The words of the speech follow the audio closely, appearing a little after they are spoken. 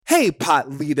Hey,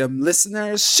 Potleadum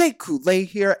listeners, Shea Coulee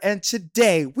here, and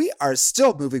today we are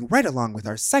still moving right along with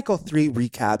our Cycle 3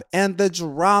 recap, and the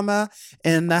drama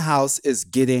in the house is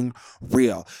getting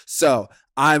real. So,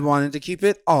 I wanted to keep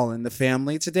it all in the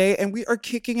family today, and we are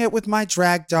kicking it with my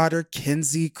drag daughter,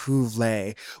 Kenzie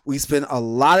Coulee. We spent a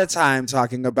lot of time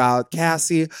talking about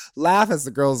Cassie, laugh as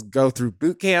the girls go through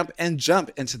boot camp, and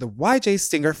jump into the YJ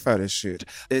Stinger photo shoot.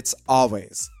 It's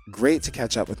always great to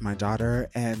catch up with my daughter,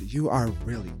 and you are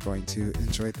really going to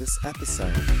enjoy this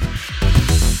episode.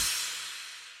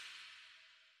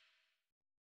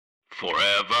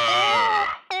 Forever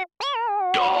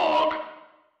Dog.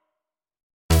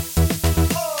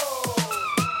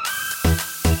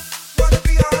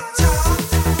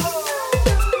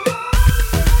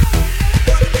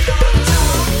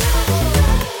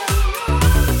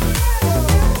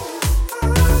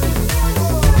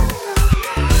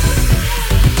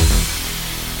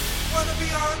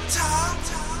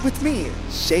 With me,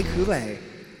 Shea Coulee.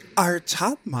 Are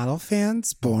top model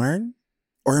fans born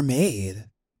or made?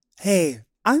 Hey,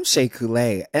 I'm Shea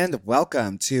Coulee, and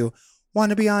welcome to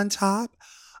Wanna Be on Top,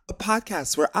 a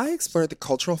podcast where I explore the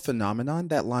cultural phenomenon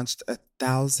that launched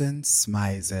 1,000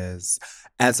 smizes.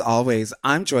 As always,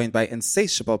 I'm joined by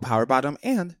insatiable power bottom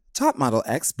and top model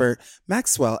expert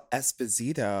Maxwell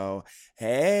Esposito.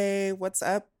 Hey, what's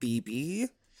up, BB?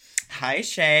 Hi,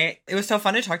 Shay. It was so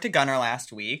fun to talk to Gunnar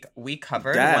last week. We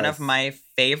covered Yes. one of my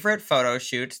favorite photo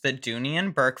shoots, the Dooney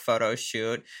and Burke photo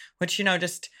shoot, which,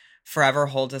 just forever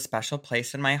holds a special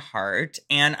place in my heart.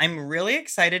 And I'm really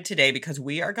excited today because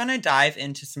we are going to dive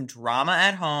into some drama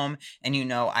at home. And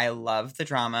I love the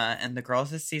drama. And the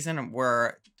girls this season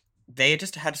they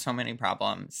just had so many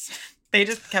problems. They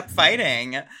just kept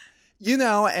fighting.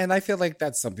 And I feel like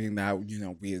that's something that,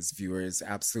 we as viewers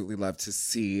absolutely love to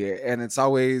see. And it's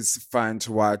always fun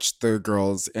to watch the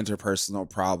girls' interpersonal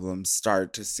problems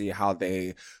start to see how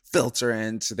they filter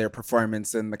into their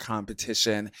performance in the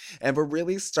competition. And we're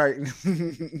really starting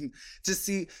to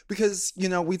see, because,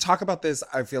 we talk about this,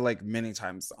 I feel like many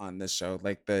times on this show,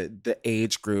 like the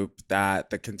age group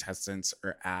that the contestants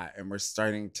are at. And we're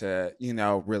starting to,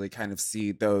 really kind of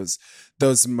see those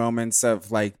moments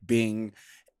of like being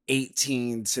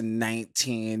 18 to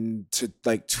 19 to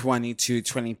like 22,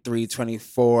 23,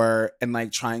 24, and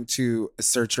like trying to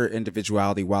assert your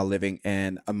individuality while living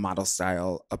in a model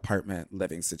style apartment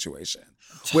living situation.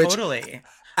 Totally. Which,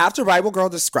 after Bible Girl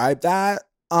described that,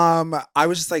 I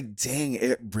was just like, dang,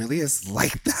 it really is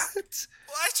like that.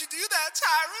 Why'd you do that,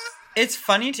 Tyra? It's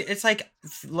funny it's like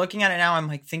looking at it now, I'm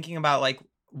like thinking about like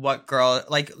what girl,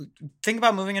 like think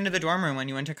about moving into the dorm room when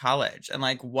you went to college and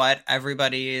like what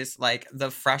everybody's like the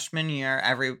freshman year,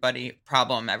 everybody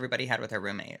had with their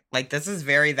roommate. Like this is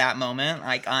very that moment,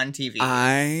 like on TV.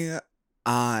 Oh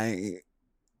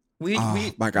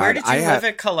my God. Where did you live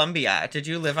at Columbia? Did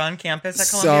you live on campus at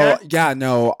Columbia? Columbia? So yeah,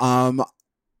 no.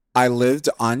 I lived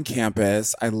on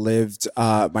campus. I lived,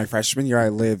 my freshman year, I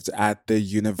lived at the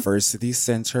University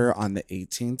Center on the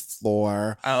 18th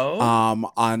floor. Oh.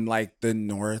 On like the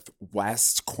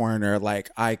northwest corner. Like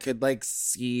I could like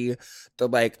see the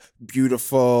like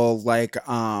beautiful, like,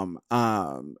 patina,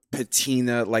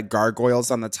 like gargoyles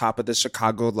on the top of the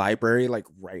Chicago Library, like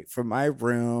right from my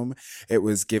room. It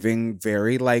was giving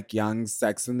very like young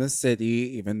Sex in the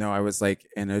City, even though I was like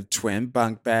in a twin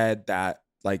bunk bed that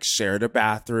like shared a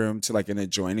bathroom to like an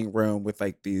adjoining room with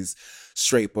like these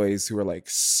straight boys who were like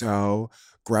so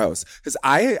gross. Because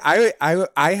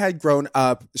I had grown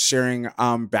up sharing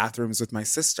bathrooms with my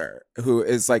sister, who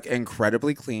is like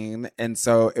incredibly clean, and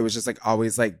so it was just like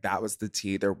always like that was the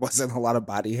tea. There wasn't a lot of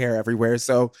body hair everywhere,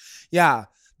 so yeah,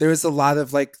 there was a lot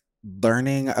of like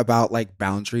learning about like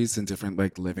boundaries and different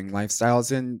like living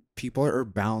lifestyles, and people are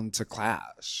bound to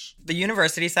clash. The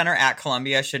University Center at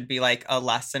Columbia should be like a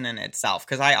lesson in itself,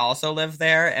 because I also live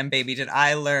there, and baby, did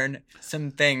I learn some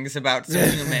things about some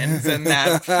humans in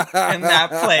that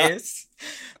place.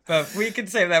 But we could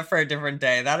save that for a different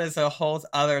day. That is a whole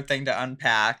other thing to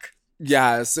unpack.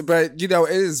 Yes, but it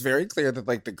is very clear that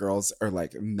like the girls are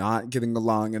like not getting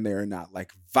along and they're not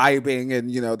like vibing,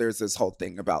 and there's this whole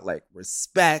thing about like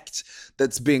respect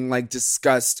that's being like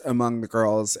discussed among the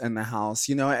girls in the house,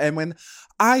 and when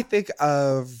I think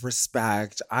of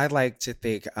respect, I like to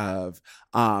think of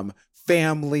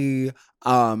family,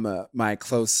 my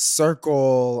close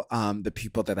circle, the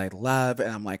people that I love, and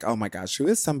I'm like, oh my gosh, who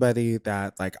is somebody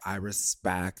that like I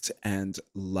respect and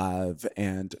love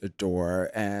and adore,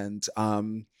 and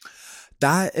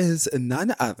that is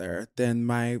none other than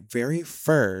my very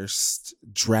first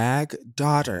drag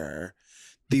daughter,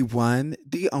 the one,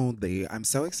 the only. I'm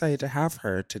so excited to have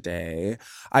her today.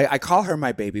 I call her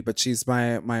my baby, but she's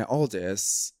my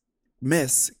oldest.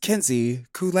 Miss Kenzie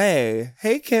Koulé.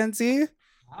 Hey, Kenzie.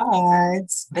 Hi.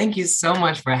 Thank you so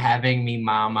much for having me,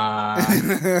 Mama.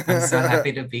 I'm so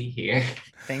happy to be here.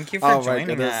 Thank you for Oh my joining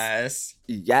goodness. us.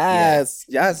 Yes, Yes,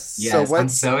 yes. So yes, I'm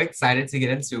what's so excited to get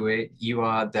into it. You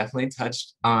definitely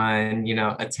touched on,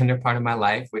 a tender part of my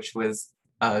life, which was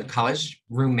a college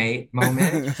roommate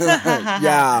moment.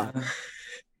 yeah. Uh,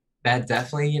 that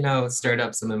definitely, stirred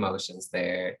up some emotions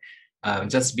there.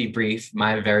 Just to be brief,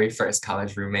 my very first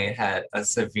college roommate had a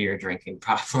severe drinking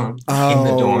problem in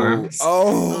the Oh, dorms.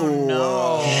 Oh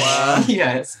no. oh.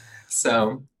 Yes.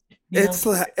 So, you know,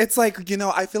 It's like,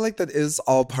 I feel like that is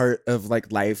all part of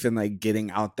like life and like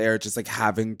getting out there, just like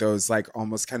having those like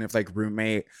almost kind of like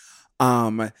roommate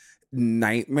um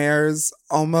nightmares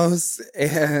almost.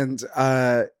 And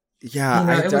yeah,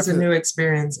 I it was a definitely new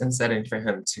experience and setting for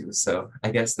him too. So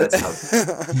I guess that's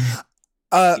how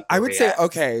I people would say, react.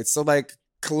 okay, so like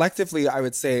collectively, I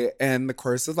would say in the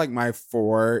course of like my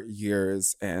 4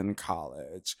 years in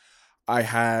college, I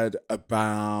had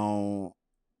about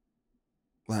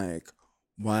like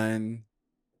one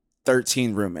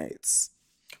 13 roommates.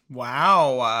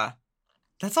 Wow.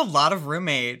 That's a lot of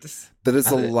roommates. That is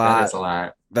a That is lot. a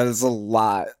lot. That is a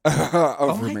lot Oh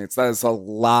of my. roommates. That is a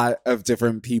lot of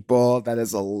different people. That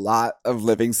is a lot of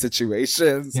living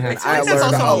situations. Yeah, And I it's feel I like that's crazy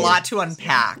learned to also a how. lot me. to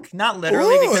unpack. Not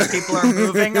literally Ooh. because people are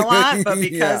moving a lot, but Yeah.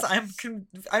 because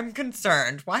I'm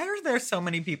concerned. Why are there so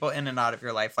many people in and out of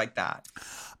your life like that?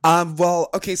 Well,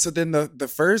 okay, so then the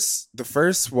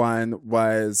first one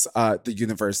was the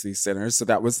university center. So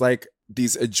that was like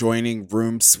these adjoining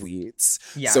room suites.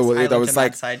 Yes, So I that lived was in that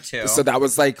like side too. so that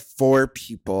was like 4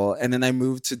 people. And then I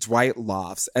moved to Dwight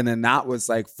Lofts. And then that was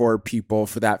like 4 people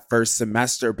for that first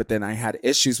semester. But then I had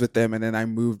issues with them. And then I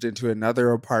moved into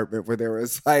another apartment where there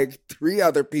was like 3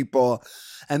 other people.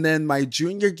 And then my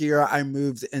junior year, I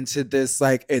moved into this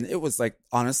like, and it was like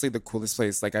honestly the coolest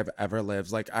place like I've ever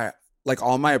lived. Like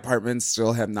all my apartments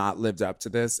still have not lived up to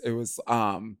this. It was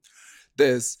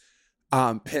this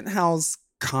penthouse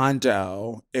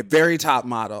condo, a very top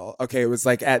model. Okay, it was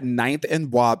like at Ninth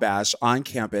and Wabash on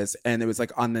campus, and it was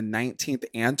like on the 19th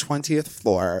and 20th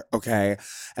floor. Okay,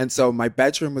 and so my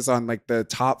bedroom was on like the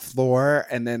top floor,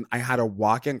 and then I had a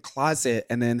walk-in closet,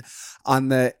 and then on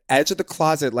the edge of the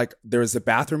closet, like there was a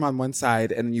bathroom on one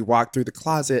side, and then you walk through the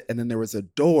closet, and then there was a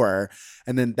door,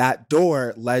 and then that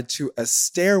door led to a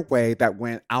stairway that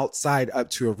went outside up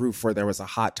to a roof where there was a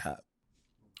hot tub.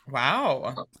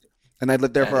 Wow. And I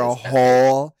lived there That for a is epic.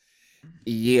 whole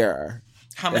year.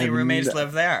 How many And roommates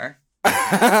live there?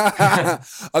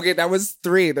 okay, that was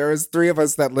three. There was three of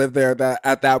us that lived there that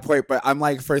at that point. But I'm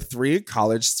like, for three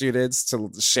college students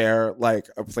to share like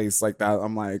a place like that,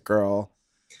 I'm like, girl.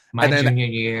 My And then junior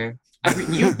year,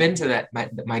 you've been to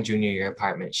my junior year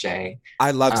apartment, Shay.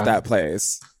 I loved that Um,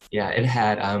 place. yeah, it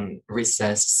had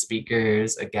recessed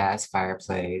speakers, a gas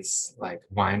fireplace, like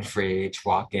wine fridge,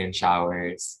 walk-in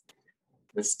showers,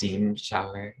 the steam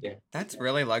shower. Yeah, That's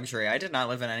really luxury. I did not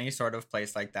live in any sort of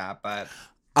place like that, but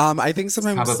I think it's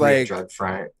sometimes probably a like drug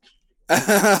front.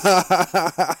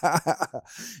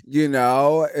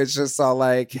 it's just all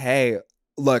like, hey,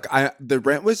 look, I the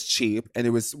rent was cheap and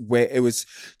it was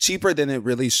cheaper than it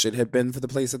really should have been for the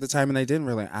place at the time, and I didn't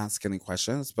really ask any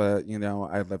questions, but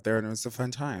I lived there and it was a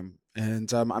fun time.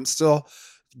 And I'm still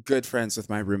good friends with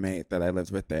my roommate that I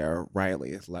lived with there,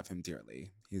 Riley. Love him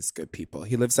dearly. He's good people.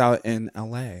 He lives out in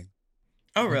LA.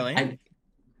 oh really? I,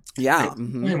 Yeah.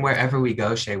 and wherever we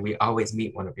go, Shay, we always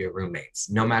meet one of your roommates,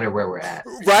 no matter where we're at.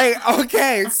 Right.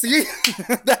 Okay. See,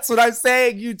 that's what I'm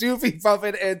saying. You do be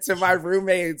bumping into my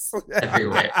roommates.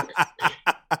 Everywhere.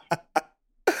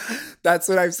 That's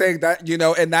what I'm saying. That,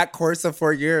 in that course of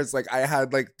 4 years, like I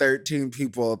had like 13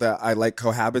 people that I like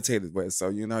cohabitated with. So,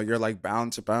 you're like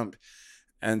bound to bump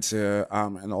into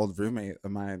an old roommate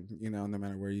of mine, no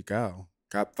matter where you go.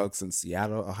 Got folks in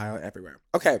Seattle, Ohio, everywhere.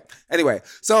 Okay. Anyway,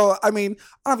 so I mean,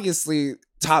 obviously,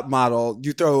 top model,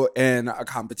 you throw in a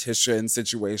competition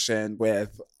situation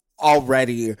with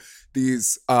already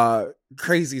these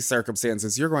crazy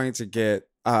circumstances, you're going to get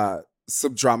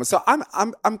some drama. So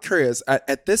I'm curious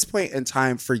at this point in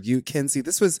time for you, Kenzie.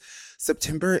 This was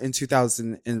September in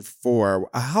 2004.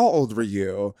 How old were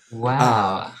you?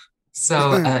 Wow.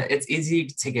 So it's easy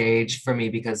to gauge for me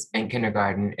because in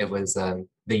kindergarten it was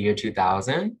the year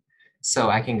 2000. So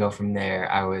I can go from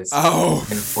there. I was Oh.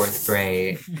 in fourth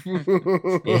grade.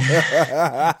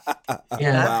 Yeah.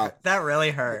 Yeah. Wow. That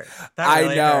really hurt. That I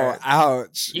really know. hurt.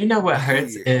 Ouch. You know what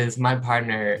hurts is my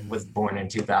partner was born in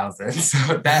 2000.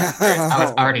 So that hurts. I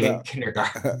was already in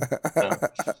kindergarten. So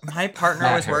My partner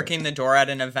that was hurt. working the door at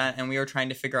an event and we were trying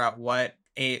to figure out what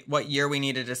what year we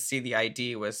needed to see the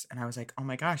ID was, and I was like, oh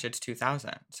my gosh, it's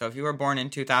 2000. So if you were born in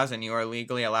 2000, you are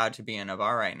legally allowed to be in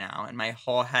Navarre right now. And my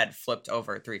whole head flipped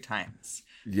over 3 times.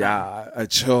 Yeah, a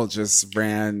chill just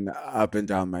ran up and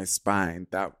down my spine.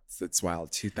 That's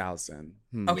wild. 2000.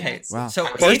 Okay, Yes. Wow. so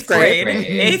Fourth 8th grade,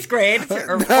 grade. 8th grade,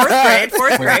 or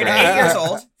 4th grade, 8 years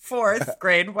old, 4th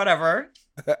grade, whatever.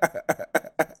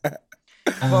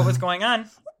 What was going on?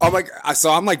 Oh my god!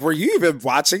 So I'm like, were you even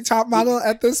watching Top Model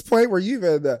at this point? Were you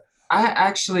even?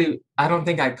 I don't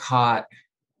think I caught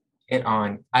it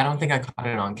on. I don't think I caught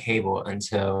it on cable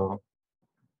until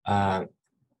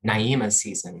Naima's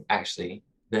season. Actually,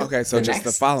 Okay, so just the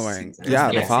next following, season. yeah,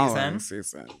 the Next following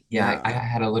season. Yeah, I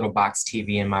had a little box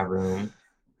TV in my room,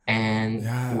 and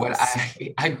what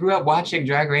Yes. I grew up watching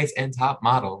Drag Race and Top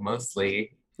Model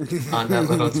mostly on that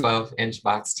little 12-inch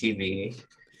box TV.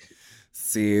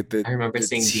 See, I remember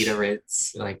seeing Dita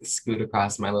Ritz like scoot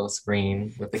across my little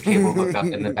screen with the cable hooked up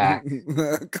in the back.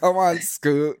 Come on,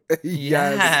 Scoot.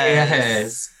 Yes.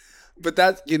 Yes. But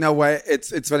that, you know what?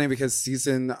 It's funny because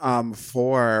season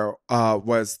 4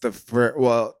 was the first.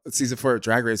 Well, season 4 of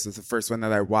Drag Race was the first one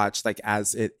that I watched like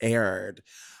as it aired.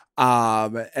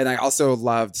 And I also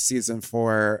loved season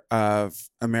 4 of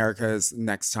America's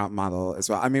Next Top Model as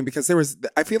well. I mean, because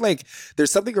I feel like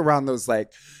there's something around those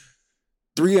like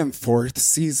 3 and 4th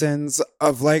seasons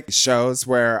of like shows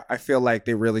where I feel like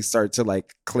they really start to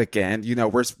like click in. You know,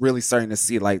 we're really starting to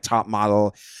see like Top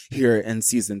Model here in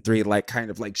season 3, like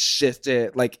kind of like shift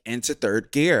it like into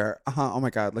 3rd gear. Oh my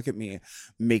God, look at me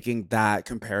making that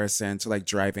comparison to like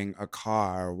driving a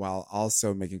car while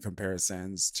also making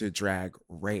comparisons to Drag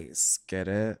Race. Get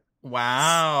it?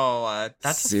 Wow,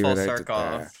 that's See a full what I did circle.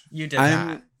 there? You did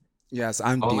that. Yes,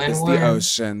 I'm All deep in as one. the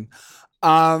ocean.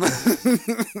 But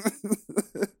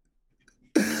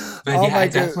Oh yeah, my I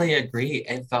God. definitely agree.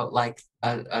 It felt like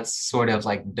a sort of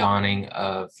like dawning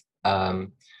of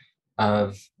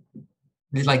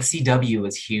like CW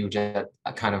was huge at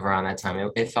kind of around that time.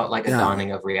 It felt like a Yeah.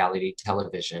 dawning of reality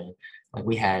television. Like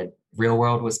we had Real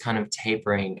World was kind of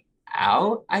tapering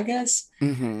out, I guess.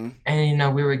 Mm-hmm. And you know,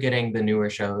 we were getting the newer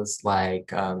shows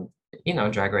like you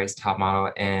know, Drag Race, Top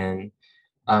Model, and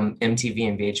MTV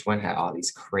and VH1 had all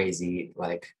these crazy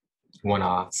like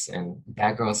one-offs, and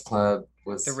Bad Girls Club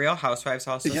was The Real Housewives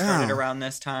also Yeah. started around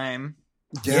this time.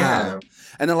 Yeah.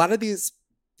 And a lot of these,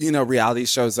 you know, reality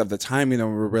shows of the time, you know,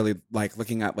 we're really like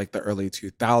looking at like the early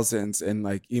 2000s and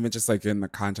like even just like in the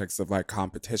context of like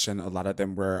competition, a lot of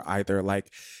them were either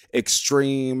like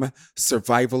extreme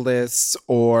survivalists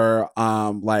or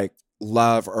like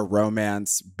love or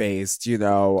romance based, you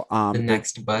know. The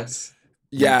Next Bus.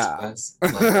 Yeah. Next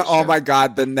Bus. Love that Oh show. my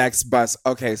God, the Next Bus.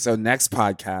 Okay, so next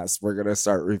podcast, we're going to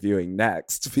start reviewing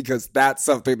Next because that's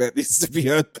something that needs to be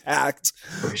unpacked.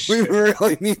 For We sure.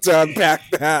 really need to unpack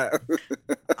that.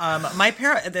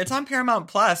 It's on Paramount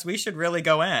Plus. We should really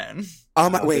go in.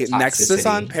 The Wait, Next is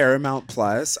on toxicity. Paramount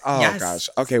Plus? Oh, Yes. gosh.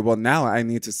 Okay, well, now I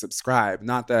need to subscribe.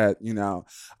 Not that, you know,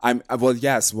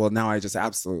 now I just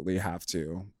absolutely have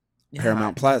to. Yeah.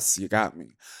 Paramount Plus, you got me.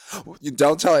 You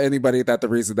don't tell anybody that the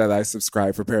reason that I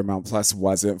subscribed for Paramount Plus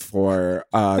wasn't for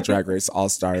Drag Race All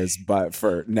Stars, but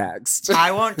for Next.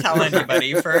 I won't tell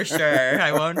anybody for sure.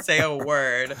 I won't say a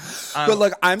word. But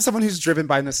look, I'm someone who's driven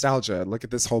by nostalgia. Look at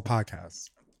this whole podcast.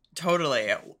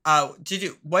 Totally.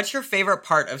 What's your favorite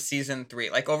part of season 3?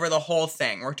 Like over the whole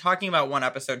thing. We're talking about one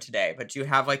episode today, but do you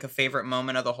have like a favorite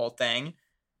moment of the whole thing?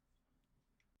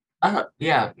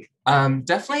 Yeah.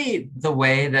 Definitely the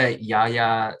way that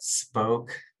Yaya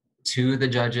spoke to the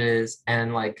judges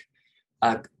and like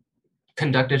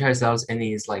conducted herself in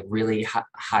these like really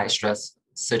high stress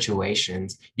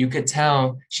situations. You could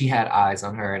tell she had eyes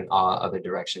on her in all other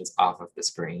directions off of the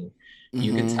screen.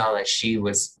 You could Mhm. tell that she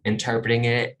was interpreting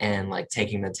it and like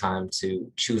taking the time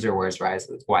to choose her words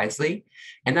wisely.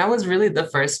 And that was really the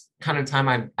first kind of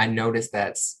time I noticed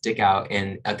that stick out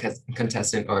in a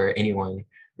contestant or anyone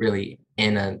really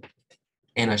in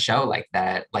a show like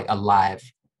that, like a live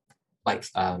like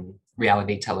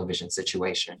reality television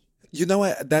situation. You know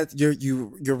what? That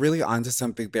you're really onto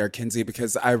something there, Kinsey,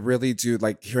 because I really do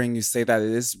like hearing you say that. It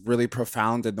is really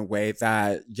profound in the way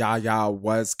that Yaya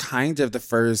was kind of the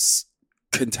first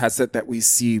contestant that we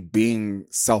see being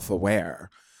self-aware.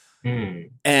 Mm.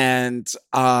 And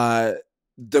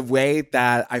the way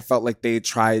that I felt like they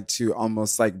tried to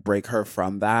almost like break her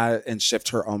from that and shift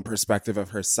her own perspective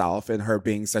of herself and her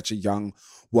being such a young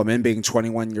woman, being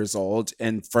 21 years old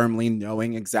and firmly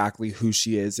knowing exactly who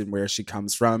she is and where she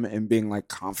comes from and being like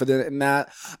confident in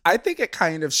that. I think it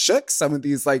kind of shook some of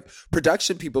these like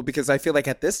production people, because I feel like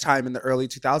at this time in the early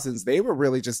 2000s, they were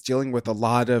really just dealing with a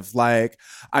lot of like,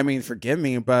 I mean, forgive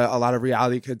me, but a lot of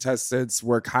reality contestants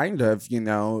were kind of, you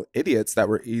know, idiots that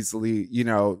were easily, you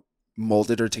know,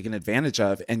 molded or taken advantage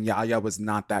of. And Yaya was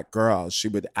not that girl. She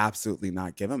would absolutely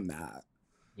not give him that.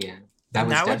 Yeah, that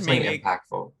was That would definitely maybe-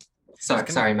 impactful.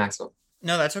 Sorry, Maxwell.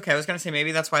 No, that's okay. I was going to say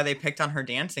maybe that's why they picked on her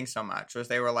dancing so much, was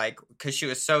they were like, because she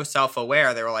was so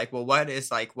self-aware, they were like, well, what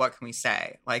can we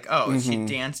say? Like, oh, she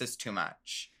dances too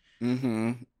much.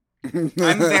 Mm-hmm.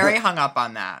 I'm very hung up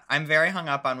on that. I'm very hung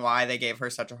up on why they gave her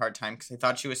such a hard time, because I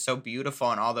thought she was so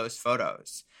beautiful in all those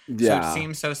photos. Yeah. So it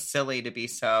seems so silly to be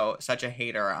such a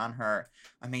hater on her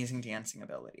amazing dancing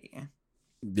ability.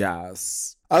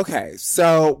 Yes. Okay,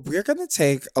 so we're going to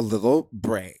take a little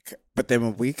break, but then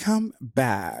when we come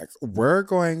back, we're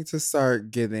going to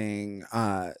start getting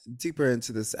deeper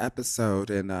into this episode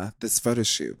and this photo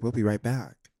shoot. We'll be right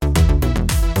back.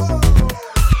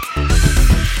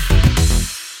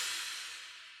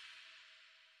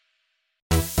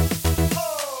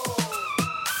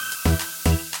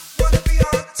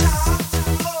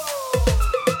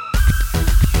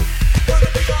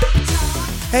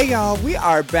 Hey y'all, we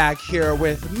are back here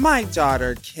with my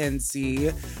daughter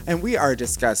Kenzie, and we are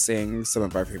discussing some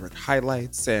of our favorite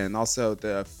highlights and also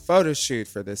the photo shoot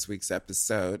for this week's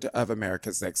episode of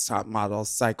America's Next Top Model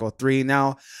Cycle 3.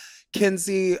 Now,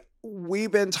 Kenzie,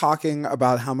 we've been talking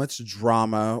about how much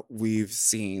drama we've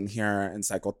seen here in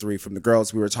Cycle 3 from the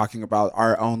girls. We were talking about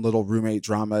our own little roommate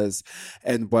dramas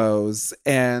and woes.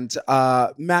 And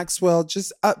Maxwell,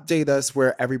 just update us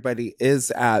where everybody is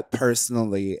at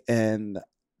personally in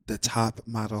the top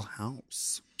model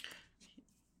house.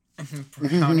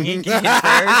 Brownie for sure.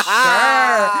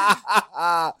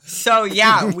 So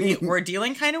yeah, we're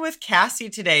dealing kind of with Cassie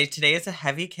today. Today is a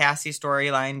heavy Cassie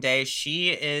storyline day.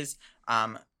 She is,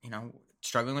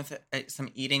 struggling with some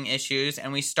eating issues.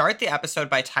 And we start the episode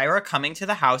by Tyra coming to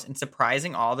the house and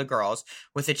surprising all the girls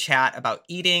with a chat about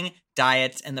eating,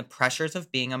 diets, and the pressures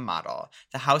of being a model.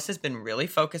 The house has been really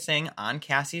focusing on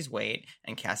Cassie's weight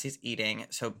and Cassie's eating.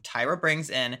 So Tyra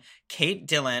brings in Kate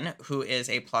Dillon, who is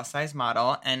a plus-size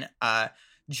model, and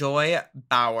Joy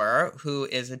Bauer, who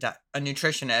is a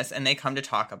nutritionist, and they come to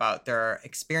talk about their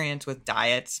experience with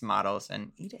diets, models,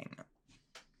 and eating.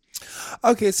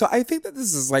 Okay, so I think that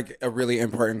this is like a really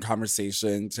important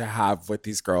conversation to have with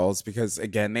these girls because,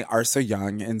 again, they are so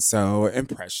young and so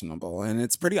impressionable. And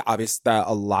it's pretty obvious that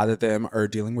a lot of them are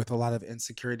dealing with a lot of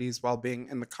insecurities while being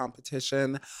in the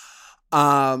competition.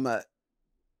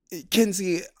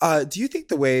 Kenzie, do you think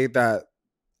the way that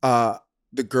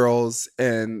the girls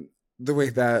and the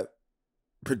way that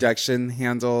production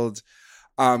handled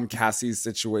Cassie's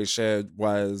situation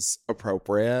was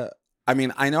appropriate? I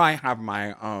mean, I know I have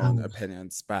my own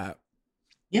opinions, but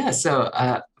yeah. So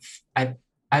I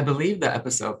believe the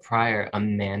episode prior,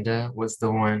 Amanda was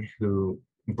the one who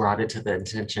brought it to the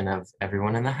attention of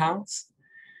everyone in the house,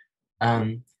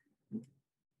 and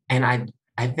I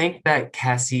think that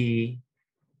Cassie,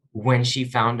 when she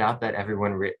found out that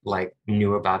everyone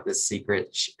knew about this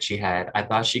secret she had, I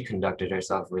thought she conducted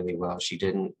herself really well. She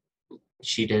didn't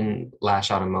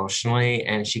lash out emotionally,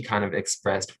 and she kind of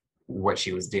expressed what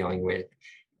she was dealing with.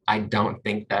 I don't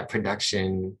think that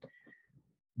production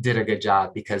did a good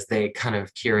job because they kind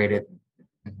of curated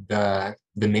the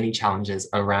mini challenges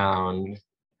around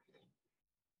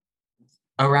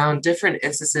different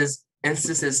instances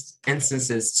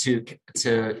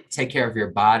to take care of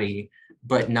your body,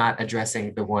 but not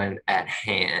addressing the one at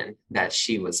hand that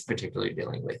she was particularly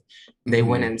dealing with. They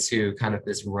went into kind of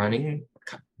this running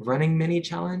mini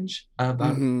challenge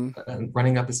about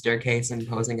running up a staircase and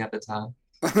posing at the top.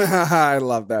 I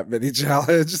love that mini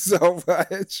challenge so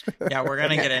much. Yeah, we're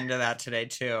gonna get into that today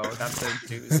too. That's a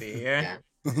doozy. Yeah.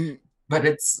 But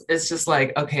it's just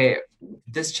like, okay,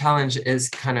 this challenge is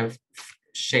kind of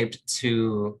shaped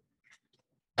to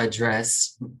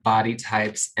address body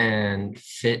types and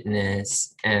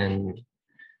fitness,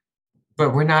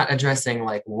 but we're not addressing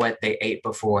like what they ate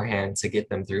beforehand to get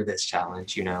them through this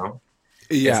challenge, you know?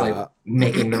 Yeah. It's like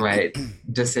making the right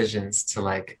decisions to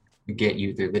like get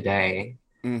you through the day.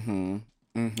 And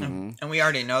we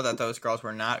already know that those girls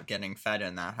were not getting fed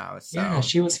in that house. So. Yeah,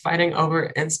 she was fighting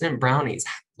over instant brownies,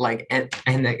 like and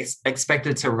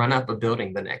expected to run up a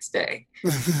building the next day.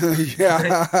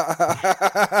 Yeah.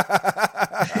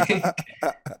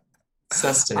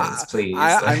 Sustenance, I, please.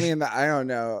 I mean, I don't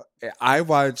know. I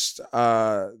watched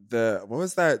the what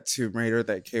was that Tomb Raider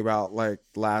that came out like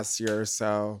last year or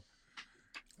so?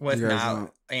 With You guys now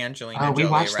know? Angelina Oh, we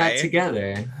Jolie, watched that right?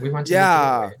 together. We went to the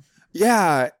Yeah. theater.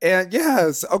 Yeah. And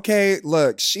yes, okay,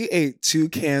 look, she ate two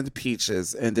canned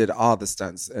peaches and did all the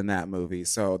stunts in that movie.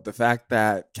 So the fact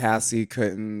that Cassie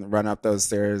couldn't run up those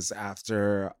stairs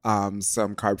after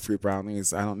some carb-free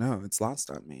brownies, I don't know. It's lost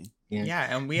on me. Yeah.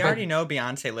 Yeah, and we But already know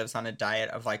Beyonce lives on a diet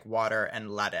of like water and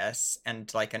lettuce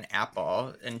and like an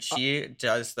apple, and she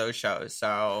does those shows.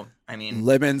 So, I mean,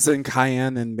 Lemons and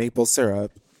cayenne and maple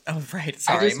syrup. oh, right. I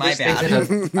Sorry, just my wish they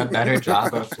did bad. a better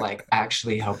job of like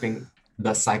actually helping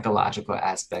the psychological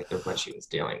aspect of what she was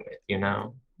dealing with, you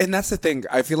know? And that's the thing.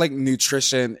 I feel like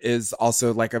nutrition is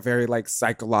also like a very like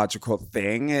psychological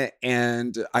thing.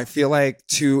 And I feel like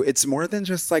too, it's more than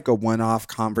just like a one-off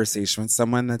conversation with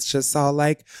someone that's just all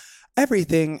like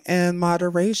everything in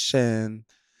moderation.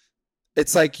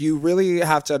 It's like you really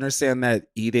have to understand that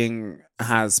eating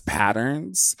has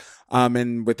patterns.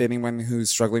 And with anyone who's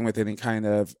struggling with any kind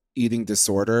of eating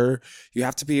disorder, you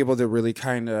have to be able to really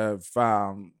kind of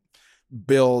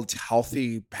build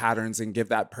healthy patterns and give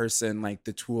that person like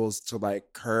the tools to like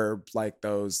curb like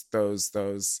those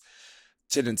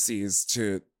tendencies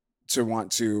to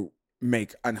want to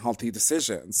make unhealthy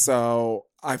decisions. So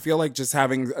I feel like just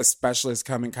having a specialist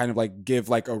come and kind of like give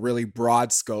like a really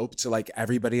broad scope to like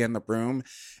everybody in the room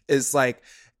is like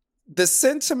the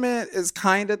sentiment is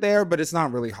kind of there, but it's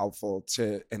not really helpful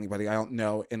to anybody. I don't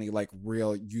know any like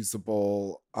real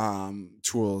usable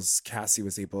tools Cassie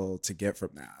was able to get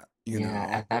from that, you Yeah,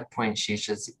 know? at that point, she's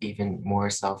just even more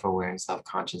self-aware and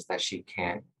self-conscious that she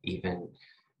can't even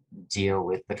deal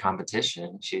with the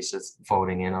competition. She's just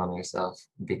folding in on herself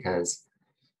because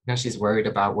she's worried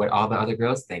about what all the other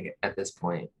girls think at this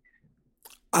point.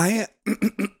 I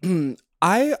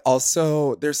I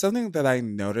also there's something that I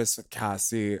noticed with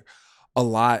Cassie a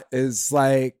lot is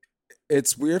like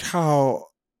it's weird how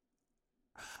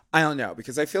I don't know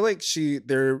because I feel like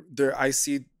there I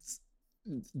see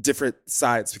different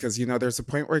sides because there's a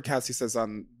point where Cassie says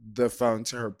on the phone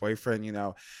to her boyfriend,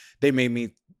 they made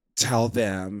me tell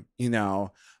them,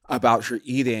 about her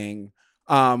eating,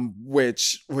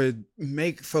 which would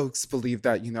make folks believe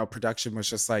that, production was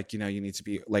just like, you need to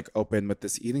be like open with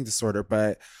this eating disorder.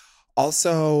 But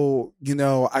also,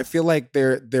 I feel like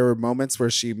there were moments where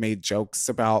she made jokes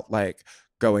about like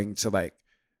going to like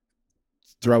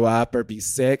throw up or be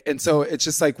sick. And so it's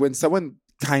just like when someone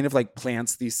kind of like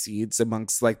plants these seeds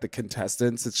amongst like the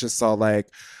contestants, it's just all like,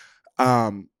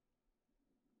 um,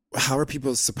 how are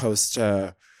people supposed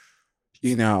to,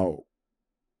 you know,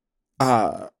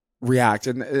 uh react?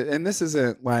 And this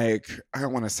isn't like I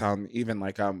don't want to sound even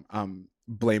like I'm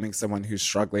blaming someone who's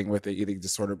struggling with an eating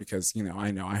disorder because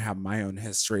I know I have my own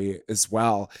history as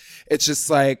well. It's just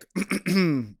like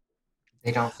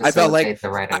They don't I felt like facilitate the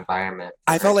right environment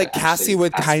for I her felt like to Cassie actually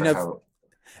would ask kind for of help.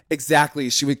 exactly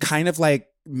she would kind of like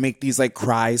make these like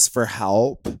cries for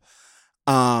help.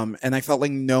 And I felt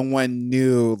like no one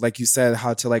knew, like you said,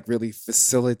 how to like really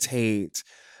facilitate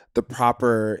the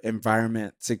proper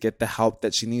environment to get the help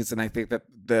that she needs. And I think that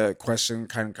the question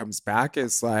kind of comes back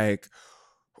is like,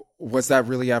 was that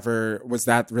really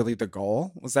the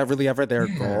goal? Was that really ever their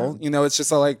Yeah. goal? It's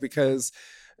just like, because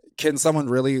can someone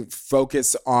really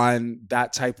focus on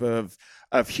that type of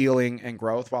healing and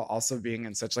growth while also being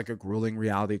in such like a grueling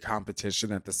reality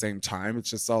competition at the same time? It's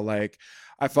just all like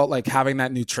I felt like having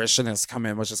that nutritionist come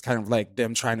in was just kind of like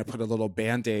them trying to put a little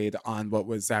band-aid on what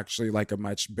was actually like a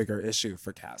much bigger issue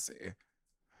for Cassie.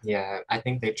 Yeah, I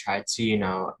think they tried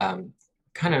to,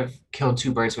 kind of kill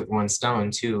two birds with one stone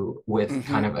too, with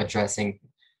kind Hmm. of addressing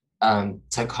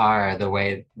Takara the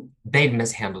way they'd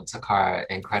mishandled Takara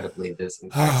incredibly this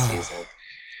entire season.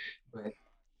 But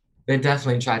they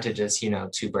definitely tried to just,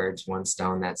 two birds, one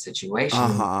stone that situation.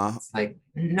 And Uh-huh. it's like,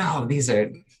 no, these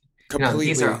are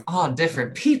Completely. all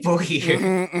different people here.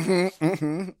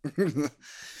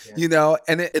 Yeah.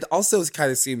 And it also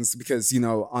kind of seems because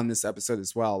on this episode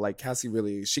as well, like Cassie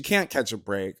really she can't catch a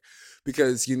break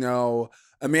because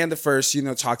Amanda first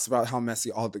talks about how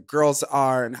messy all the girls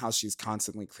are and how she's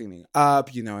constantly cleaning up,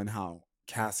 and how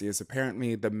Cassie is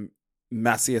apparently the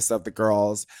messiest of the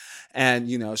girls. And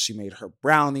she made her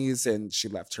brownies and she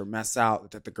left her mess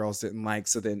out that the girls didn't like.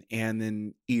 So then Anne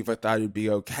and Eva thought it'd be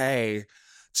okay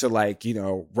to like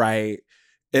right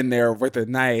in there with a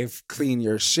knife clean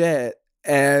your shit,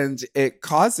 and it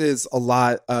causes a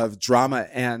lot of drama.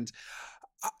 And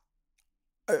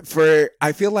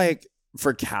I feel like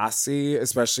for Cassie,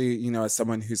 especially, as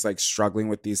someone who's like struggling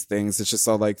with these things, it's just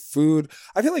all like food.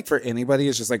 I feel like for anybody,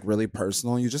 it's just like really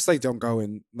personal. You just like don't go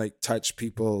and like touch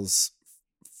people's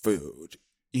food,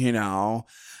 you know?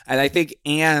 And I think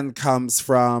Anne comes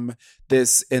from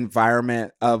this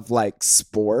environment of like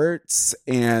sports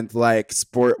and like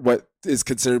what is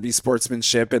considered to be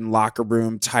sportsmanship and locker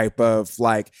room type of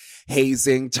like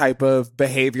hazing type of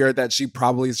behavior that she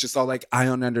probably is just all like, I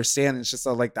don't understand. And it's just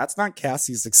all like, that's not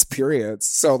Cassie's experience.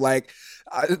 So like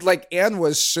Anne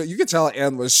was shook. You could tell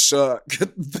Anne was shook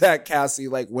that Cassie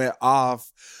like went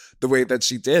off the way that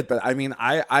she did. But I mean,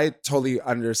 I totally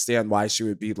understand why she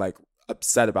would be like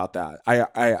upset about that.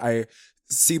 I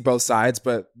see both sides,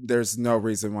 but there's no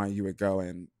reason why you would go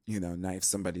and, you know, knife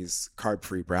somebody's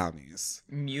carb-free brownies.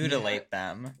 Mutilate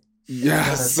them.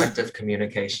 Yes. Not effective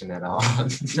communication at all. No.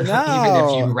 Even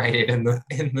if you write it in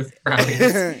the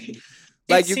brownies.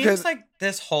 Like it seems like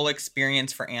this whole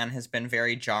experience for Anne has been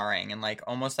very jarring and like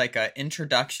almost like a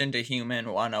introduction to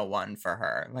human 101 for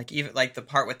her. Like even like the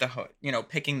part with the, you know,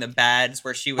 picking the beds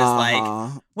where she was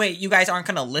like, wait, you guys aren't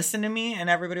going to listen to me? And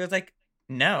everybody was like,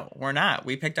 no, we're not.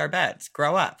 We picked our beds.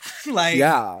 Grow up. Like,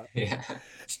 yeah.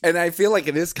 And I feel like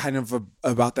it is kind of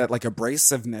about that like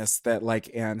abrasiveness that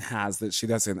like Anne has that she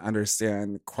doesn't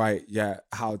understand quite yet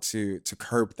how to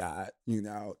curb that, you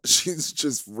know. She's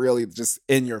just really just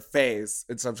in your face.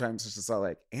 And sometimes it's just all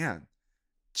like, Anne,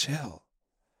 chill.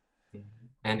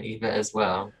 And Eva as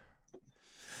well.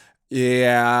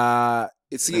 Yeah.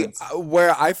 See,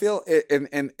 where I feel it,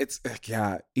 and it's,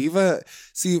 yeah, Eva,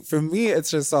 see, for me, it's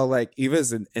just all like,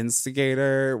 Eva's an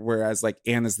instigator, whereas like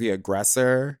Anne is the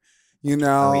aggressor, you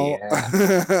know? Oh,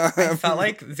 yeah. I felt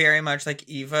like very much like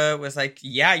Eva was like,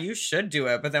 yeah, you should do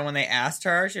it. But then when they asked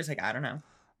her, she was like, I don't know.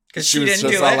 Because she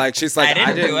didn't do it. Like, she's like,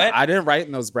 I didn't do it. I didn't write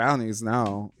in those brownies,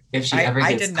 no. If she ever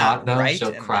gets caught, though,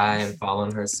 she'll cry and fall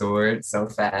on her sword so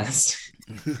fast.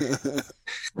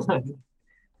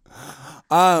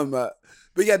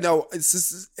 But yeah, no, it's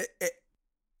just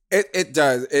it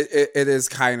does. It is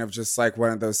kind of just like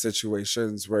one of those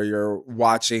situations where you're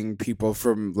watching people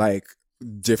from like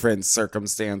different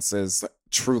circumstances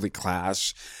truly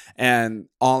clash, and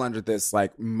all under this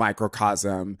like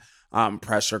microcosm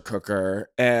pressure cooker.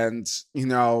 And, you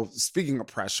know, speaking of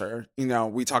pressure, you know,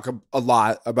 we talk a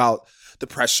lot about the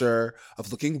pressure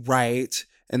of looking right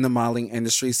in the modeling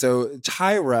industry. So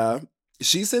Tyra,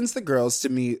 she sends the girls to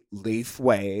meet Leif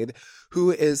Wade,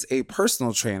 who is a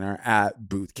personal trainer at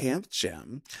Boot Camp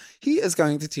Gym. He is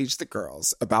going to teach the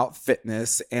girls about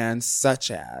fitness, and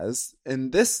such as,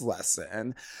 in this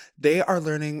lesson, they are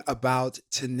learning about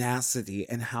tenacity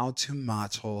and how to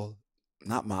model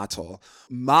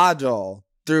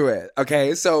through it.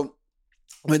 Okay, so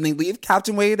when they leave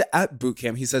Captain Wade at boot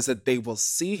camp, he says that they will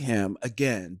see him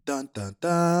again. Dun, dun,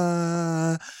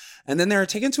 dun. And then they're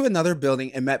taken to another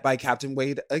building and met by Captain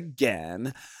Wade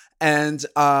again. And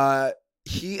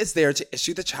he is there to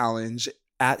issue the challenge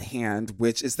at hand,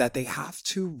 which is that they have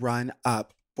to run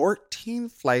up 14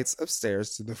 flights of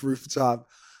stairs to the rooftop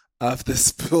of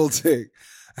this building.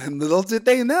 And little did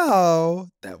they know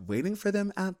that waiting for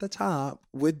them at the top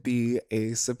would be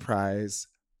a surprise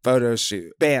photo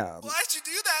shoot. Bam. Why'd you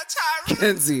do that, Tyra?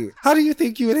 Kenzie, how do you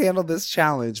think you would handle this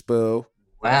challenge, boo?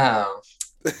 Wow.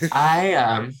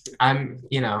 I'm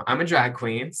a drag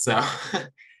queen, so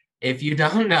if you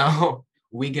don't know,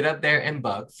 we get up there and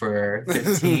buck for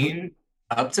 15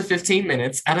 up to 15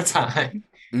 minutes at a time,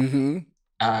 in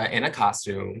a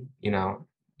costume, you know,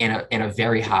 in a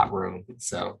very hot room.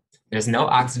 So there's no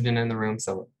oxygen in the room,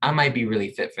 so I might be really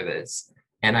fit for this.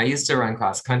 And I used to run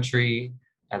cross country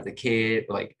as a kid.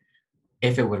 Like,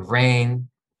 if it would rain,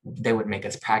 they would make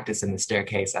us practice in the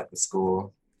staircase at the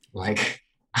school. Like,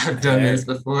 I've done this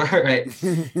before, right?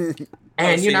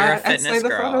 And, you know, I'd say the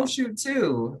photo shoot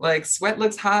too. Like, sweat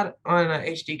looks hot on an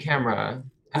HD camera.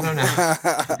 I don't know.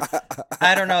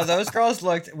 I don't know. Those girls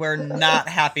were not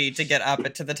happy to get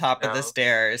up to the top of the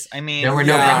stairs. I mean, there were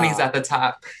no brownies at the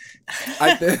top.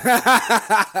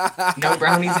 No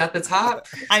brownies at the top.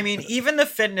 I mean, even the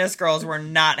fitness girls were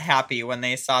not happy when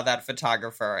they saw that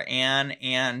photographer. Anne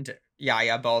and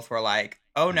Yaya both were like,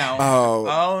 oh no.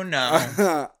 Oh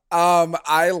no.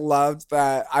 I loved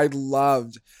that. I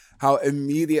loved how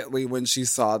immediately when she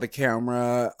saw the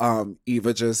camera,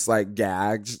 Eva just like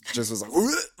gagged, just was like,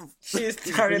 she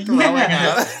started throwing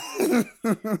up.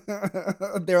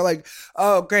 They were like,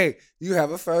 oh great, you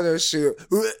have a photo shoot.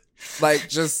 Like,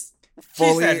 just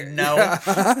fully. She said no.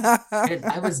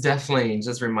 I was definitely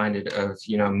just reminded of,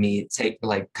 you know, me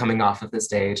coming off of the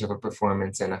stage of a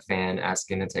performance and a fan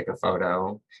asking to take a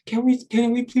photo. Can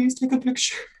we please take a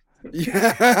picture?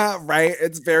 Yeah, right.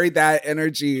 It's very that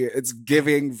energy. It's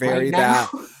giving very that.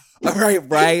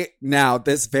 Right now,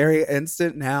 this very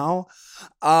instant now.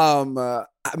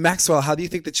 Maxwell, how do you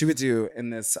think that you would do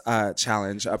in this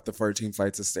challenge up the 14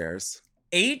 flights of stairs?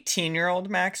 18-year-old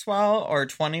Maxwell or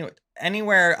 20,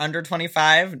 anywhere under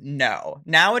 25, no.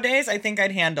 Nowadays, I think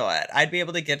I'd handle it. I'd be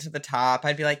able to get to the top.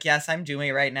 I'd be like, yes, I'm doing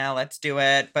it right now. Let's do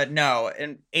it. But no,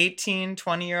 an 18,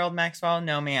 20-year-old Maxwell,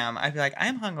 no, ma'am. I'd be like,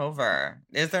 I'm hungover.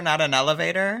 Is there not an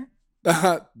elevator?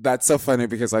 That's so funny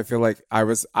because I feel like I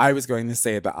was going to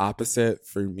say the opposite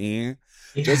for me.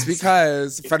 Just Yes.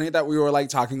 because funny that we were like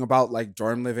talking about like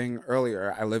dorm living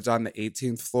earlier. I lived on the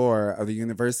 18th floor of the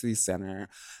University Center.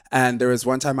 And there was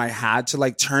one time I had to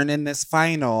like turn in this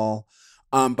final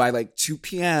by like 2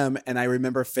 p.m. And I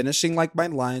remember finishing like my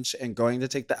lunch and going to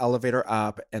take the elevator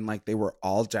up and like they were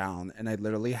all down. And I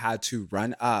literally had to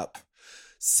run up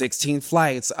 16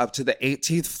 flights up to the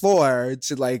 18th floor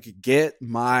to like get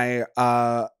my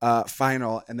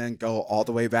final and then go all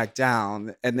the way back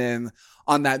down. And then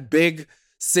on that big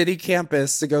city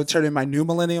campus to go turn in my New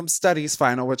Millennium Studies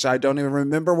final, which I don't even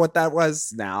remember what that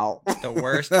was now. The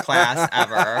worst class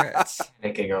ever. It's-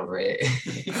 Thinking over it.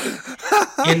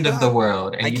 End of the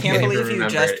world. And I you can't even believe you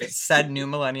remember just it. said New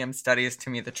Millennium Studies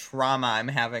to me, the trauma I'm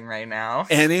having right now.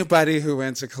 Anybody who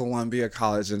went to Columbia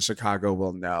College in Chicago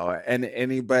will know. And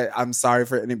but I'm sorry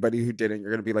for anybody who didn't.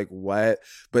 You're gonna be like, what?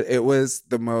 But it was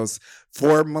the most,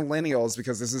 for millennials,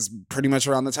 because this is pretty much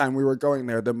around the time we were going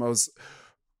there, the most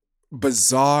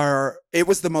bizarre, it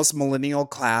was the most millennial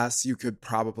class you could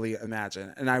probably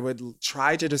imagine. And I would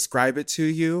try to describe it to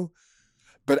you,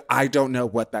 but I don't know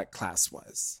what that class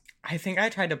was. I think I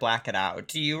tried to black it out.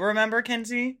 Do you remember,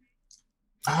 Kenzie?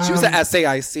 She was at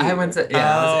SAIC. I went to,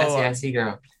 I was Oh. SAIC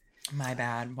girl. My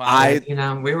bad. Wow. You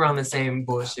know, we were on the same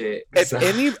bullshit. so-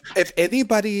 If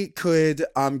anybody could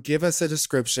give us a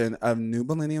description of New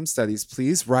Millennium Studies,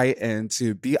 please write in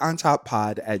to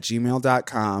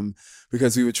beontop@gmail.com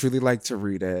because we would truly like to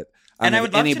read it. And I if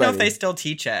would love to know if anybody- they still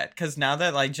teach it, because now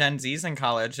that like Gen Z's in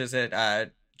college, is it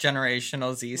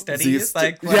generational Z studies?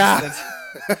 Like, what's yeah. this-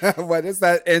 What is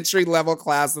that entry level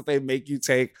class that they make you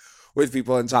take with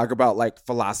people and talk about like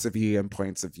philosophy and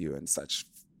points of view and such?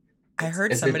 I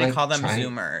heard Is it, somebody like, call them trying-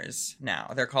 Zoomers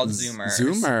now. They're called Zoomers.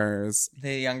 Zoomers.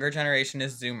 The younger generation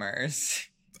is Zoomers.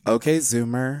 Okay,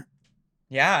 Zoomer.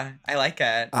 Yeah, I like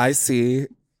it. I see.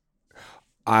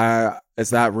 Is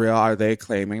that real? Are they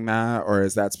claiming that, or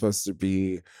is that supposed to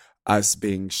be us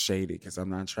being shady? Because I'm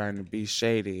not trying to be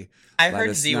shady. I Let heard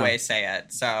us Z-Way know. say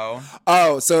it, so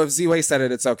Oh, so if Z-Way said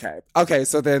it, it's okay. Okay,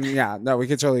 so then yeah, no, we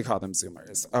could totally call them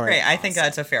Zoomers. All right, great. I think awesome.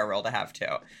 that's a fair rule to have too.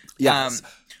 Yes.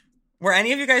 Were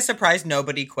any of you guys surprised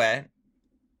nobody quit?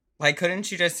 Like,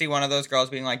 couldn't you just see one of those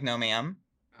girls being like, "No, ma'am"?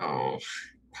 Oh,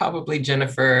 probably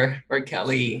Jennifer or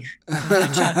Kelly.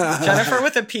 Jennifer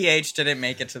with a PH didn't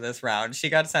make it to this round. She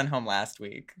got sent home last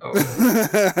week.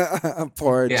 Oh.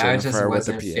 Poor Yeah, I just Jennifer with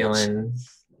the wasn't PH. feeling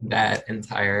that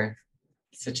entire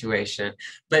situation.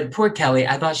 But poor Kelly,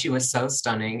 I thought she was so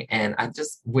stunning, and I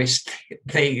just wish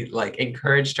they like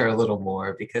encouraged her a little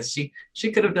more because she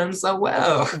could have done so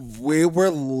well. We were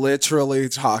literally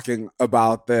talking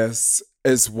about this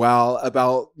as well,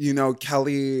 about, you know,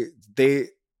 Kelly,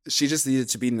 she just needed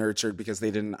to be nurtured because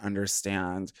they didn't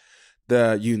understand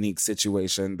the unique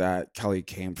situation that Kelly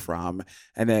came from.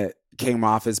 And it came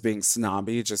off as being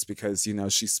snobby just because, you know,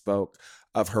 she spoke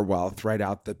of her wealth right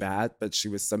out the bat, but she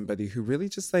was somebody who really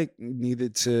just like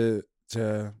needed to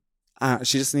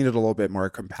she just needed a little bit more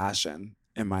compassion,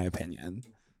 in my opinion.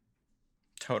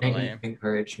 Totally. And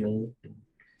encouragement.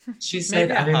 She said,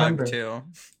 Maybe a I hug remember. too.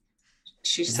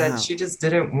 She said Yeah. she just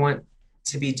didn't want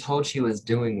to be told she was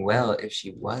doing well if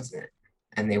she wasn't.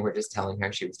 And they were just telling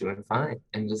her she was doing fine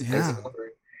and just Yeah. placing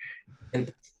over.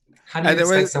 And how do you And it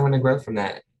expect was- someone to grow from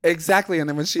that? Exactly. And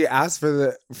then when she asked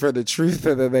for the truth,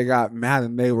 and then they got mad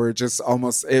and they were just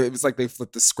almost, it was like they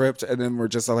flipped the script and then we're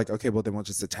just all like, okay, well then we'll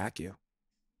just attack you.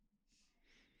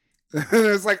 It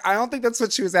was like, I don't think that's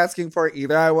what she was asking for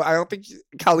either. I don't think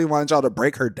Kelly wanted y'all to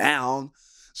break her down.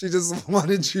 She just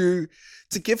wanted you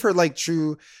to give her like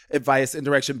true advice and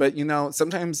direction. But you know,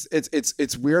 sometimes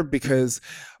it's weird because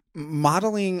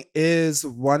modeling is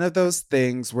one of those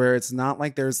things where it's not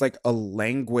like there's like a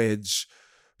language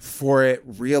for it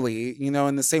really, you know,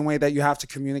 in the same way that you have to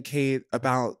communicate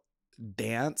about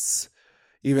dance,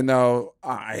 even though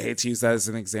I hate to use that as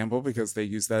an example because they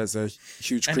use that as a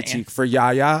huge An critique for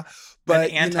Yaya. But An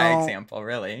you know, anti-example,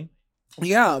 really.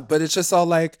 yeah, but it's just all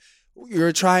like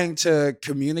you're trying to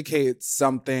communicate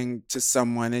something to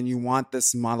someone and you want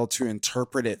this model to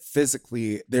interpret it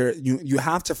physically. You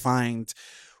have to find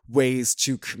ways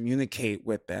to communicate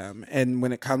with them. And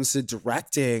when it comes to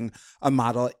directing a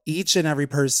model, each and every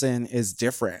person is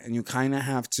different. And you kind of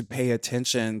have to pay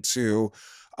attention to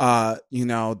you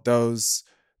know, those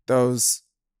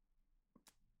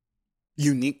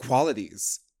unique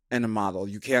qualities in a model.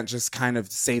 You can't just kind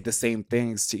of say the same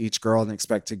things to each girl and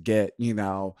expect to get,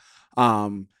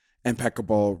 um,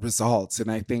 impeccable results.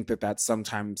 And I think that that's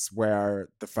sometimes where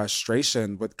the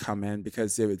frustration would come in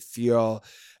because it would feel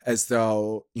as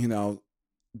though,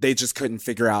 they just couldn't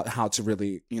figure out how to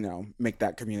really, make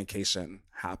that communication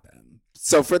happen.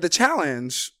 So for the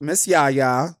challenge, Miss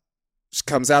Yaya, she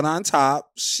comes out on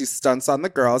top. She stunts on the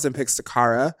girls and picks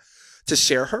Takara to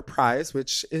share her prize,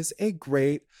 which is a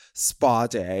great spa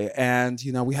day. And,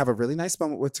 we have a really nice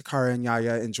moment with Takara and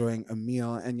Yaya enjoying a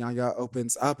meal. And Yaya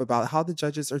opens up about how the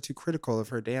judges are too critical of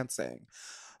her dancing.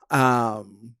 Do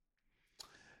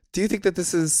you think that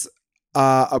this is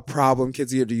a problem,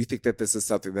 Kinsey, or do you think that this is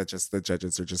something that just the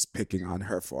judges are just picking on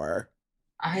her for?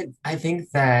 I think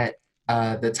that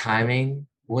the timing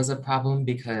was a problem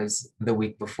because the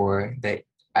week before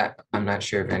I'm not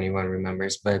sure if anyone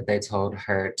remembers, but they told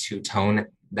her to tone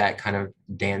that kind of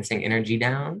dancing energy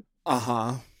down.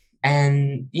 Uh-huh.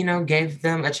 And, gave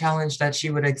them a challenge that she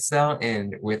would excel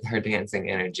in with her dancing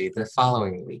energy the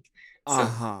following week. So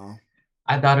Uh-huh.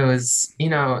 I thought it was,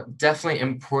 definitely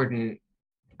important.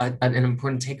 An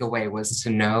important takeaway was to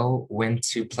know when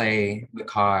to play the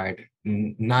card,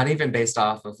 not even based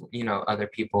off of, other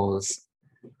people's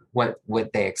what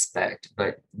they expect,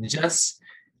 but just,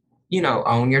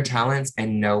 own your talents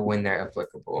and know when they're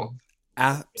applicable.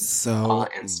 All instances.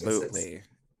 Absolutely.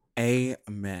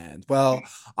 Amen. Well,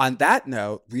 on that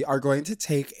note, we are going to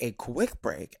take a quick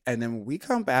break. And then when we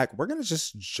come back, we're going to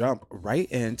just jump right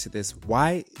into this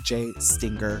YJ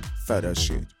Stinger photo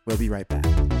shoot. We'll be right back.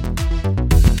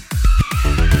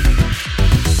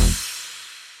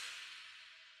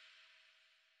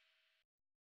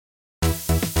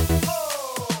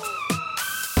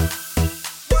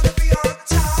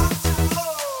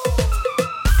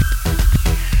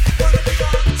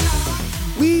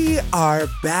 We are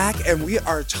back and we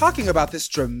are talking about this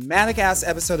dramatic ass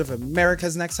episode of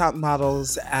America's Next Top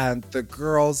Models, and the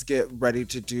girls get ready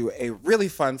to do a really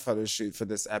fun photo shoot for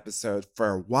this episode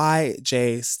for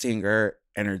YJ Stinger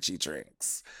energy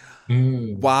drinks.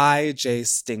 YJ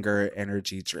Stinger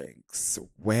energy drinks.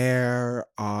 Where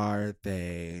are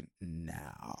they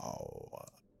now?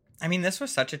 I mean, this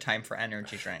was such a time for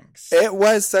energy drinks. It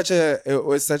was such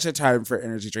a time for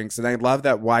energy drinks, and I love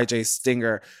that YJ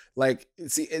Stinger. Like,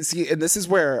 see, and this is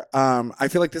where I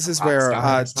feel like this is where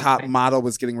Top Model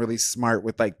was getting really smart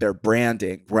with like their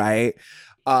branding, right?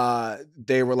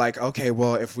 They were like, okay,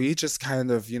 well, if we just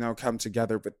kind of come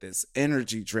together with this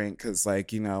energy drink, because like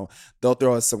they'll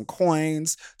throw us some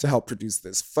coins to help produce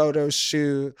this photo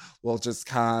shoot. We'll just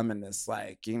come in this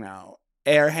like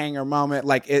air hanger moment,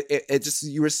 like it just,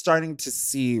 you were starting to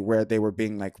see where they were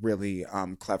being like really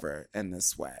clever in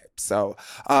this way. So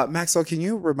Maxwell, can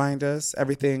you remind us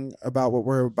everything about what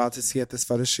we're about to see at this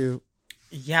photo shoot?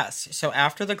 Yes. So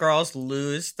after the girls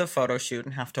lose the photo shoot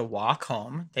and have to walk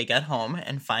home, they get home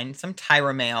and find some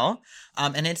Tyra mail.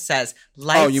 And it says,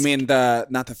 lights. Oh, you mean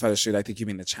not the photo shoot. I think you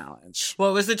mean the challenge. Well,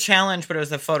 it was the challenge, but it was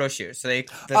the photo shoot. So the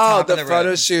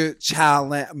photo shoot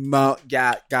challenge.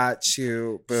 Got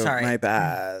you. Boom, sorry. My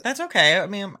bad. That's okay. I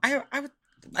mean, I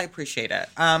appreciate it.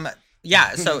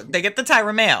 Yeah, so they get the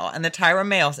Tyra mail, and the Tyra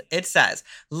mail, it says,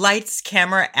 lights,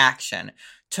 camera, action.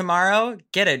 Tomorrow,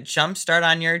 get a jump start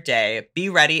on your day. Be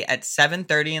ready at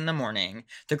 7:30 in the morning.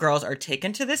 The girls are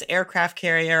taken to this aircraft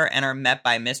carrier and are met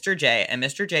by Mr. J. And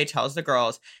Mr. J tells the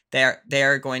girls they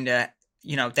are going to,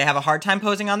 they have a hard time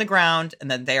posing on the ground, and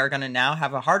then they are going to now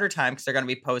have a harder time because they're going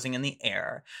to be posing in the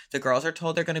air. The girls are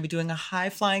told they're going to be doing a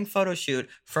high-flying photo shoot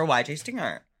for YJ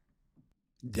Stinger.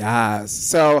 Yes.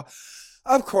 So,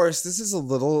 of course, this is a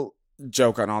little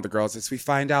joke on all the girls as we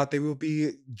find out they will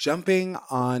be jumping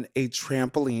on a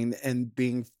trampoline and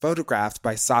being photographed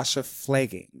by Sasha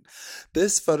Flagging.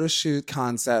 This photo shoot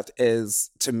concept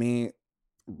is, to me,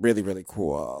 really, really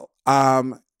cool.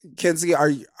 Kinsey,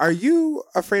 are you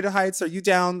afraid of heights? Are you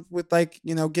down with like,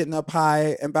 getting up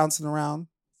high and bouncing around?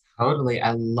 Totally.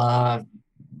 I love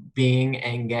being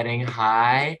and getting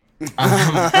high.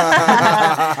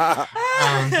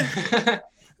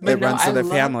 It runs in the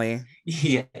family.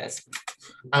 Yes.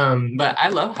 But I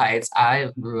love heights. I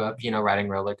grew up, riding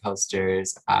roller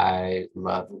coasters. I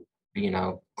love,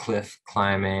 cliff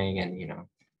climbing and,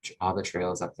 all the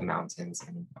trails up the mountains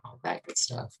and all that good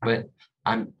stuff. But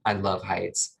I love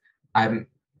heights. I'm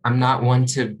not one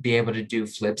to be able to do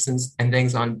flips and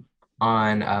things on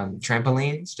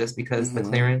trampolines just because the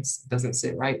clearance doesn't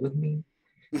sit right with me.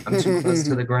 I'm too close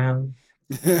to the ground.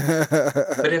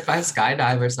 But if I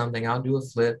skydive or something, I'll do a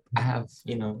flip. I have,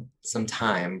 some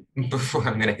time before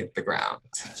I'm gonna hit the ground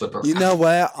to flip You know around.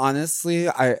 what? Honestly,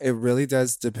 it really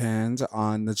does depend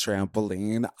on the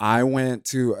trampoline. I went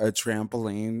to a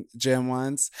trampoline gym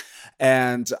once,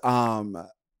 and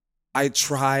I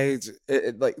tried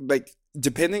like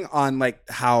depending on like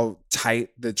how tight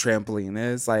the trampoline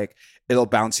is, like it'll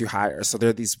bounce you higher. So there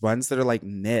are these ones that are like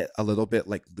knit a little bit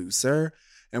like looser,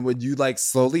 and when you like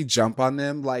slowly jump on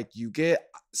them, like you get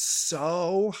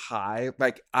so high.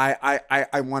 Like I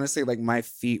want to say like my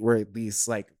feet were at least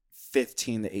like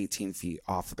 15 to 18 feet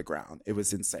off of the ground. It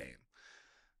was insane.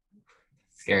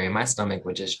 Scary. My stomach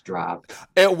would just drop.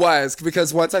 It was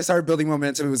because once I started building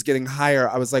momentum, it was getting higher.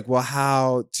 I was like, well,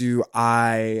 how do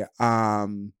I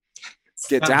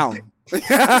get down?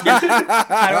 How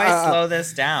do I slow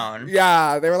this down?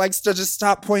 Yeah, they were like, just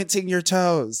stop pointing your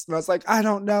toes. And I was like, I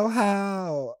don't know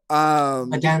how. A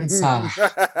dancer.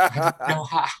 I don't know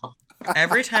how.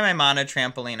 Every time I'm on a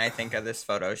trampoline, I think of this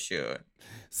photo shoot.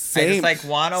 Same. I just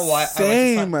like want to what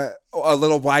Same. A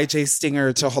little YJ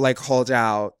stinger to like hold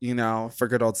out, for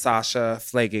good old Sasha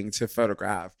flagging to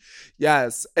photograph.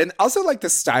 Yes. And also like the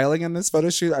styling in this photo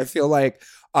shoot, I feel like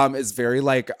is very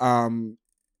like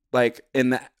in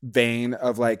the vein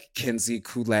of like Kinsey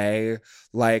Coulee.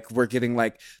 Like we're getting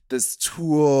like this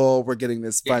tulle, we're getting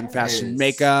this fun fashion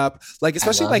makeup, like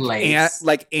especially like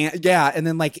Anne, yeah, and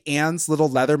then like Anne's little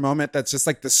leather moment that's just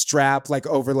like the strap like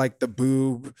over like the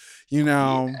boob,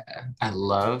 Yeah, I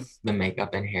love the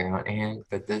makeup and hair on Anne,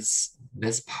 but this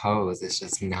pose is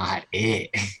just not it.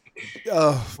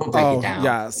 We'll break it down.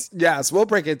 Yes, we'll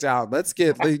break it down. Let's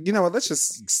get, let's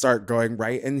just start going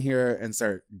right in here and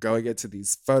start going into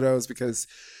these photos because,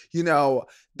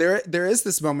 there is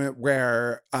this moment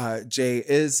where Jay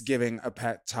is giving a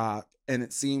pet talk and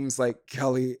it seems like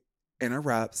Kelly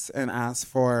interrupts and asks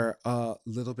for a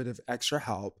little bit of extra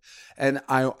help. And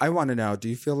I want to know, do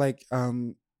you feel like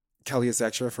Kelly is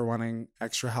extra for wanting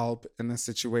extra help in this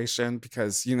situation?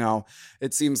 Because,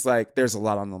 it seems like there's a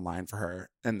lot on the line for her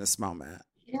in this moment.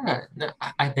 Yeah, no,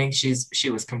 I think she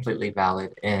was completely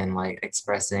valid in like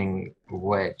expressing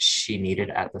what she needed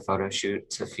at the photo shoot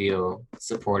to feel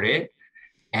supported.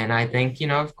 And I think,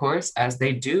 of course, as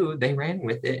they do, they ran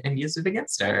with it and used it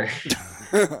against her.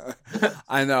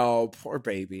 I know, poor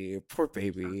baby.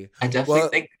 I definitely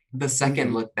think the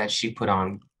second look that she put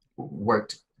on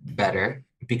worked better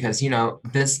because,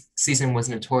 this season was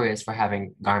notorious for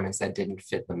having garments that didn't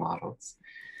fit the models.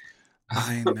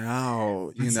 I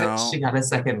know, She got a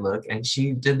second look and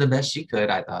she did the best she could,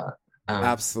 I thought.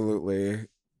 Absolutely.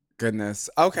 Goodness.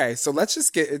 Okay, so let's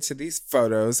just get into these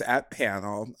photos at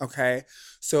panel. Okay,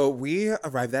 so we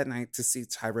arrived that night to see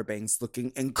Tyra Banks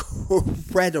looking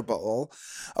incredible.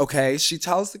 Okay, she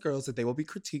tells the girls that they will be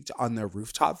critiqued on their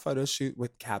rooftop photo shoot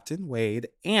with Captain Wade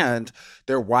and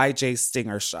their YJ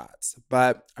stinger shots.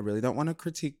 But I really don't want to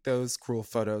critique those cruel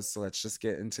photos, so let's just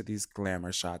get into these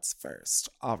glamour shots first.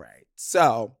 All right,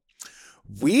 so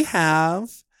we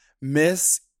have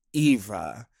Miss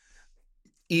Eva.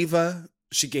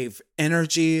 She gave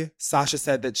energy. Sasha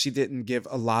said that she didn't give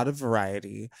a lot of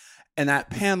variety. And at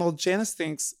panel, Janice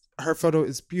thinks her photo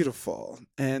is beautiful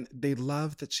and they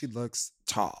love that she looks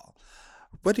tall.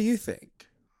 What do you think?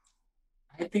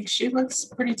 I think she looks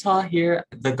pretty tall here.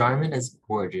 The garment is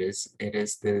gorgeous. It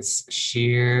is this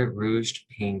sheer ruched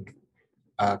pink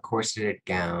corseted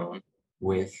gown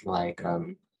with like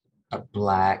a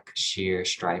black sheer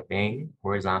striping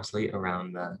horizontally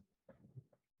around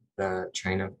the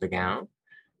train of the gown.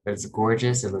 But it's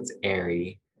gorgeous. It looks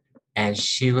airy, and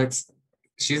she's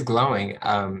glowing.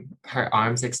 Her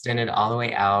arms extended all the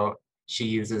way out. She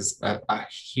uses a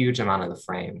huge amount of the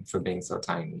frame for being so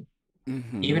tiny.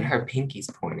 Mm-hmm. Even her pinky's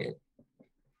pointed.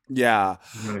 Yeah.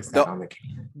 Notice that on the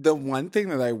can. The one thing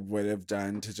that I would have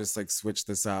done to just like switch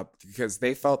this up, because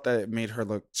they felt that it made her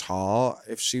look tall,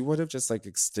 if she would have just like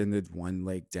extended one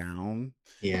leg down,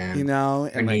 yeah, and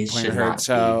like pointed her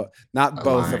toe, not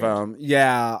both of them.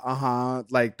 Yeah,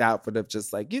 like that would have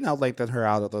just like, lengthened her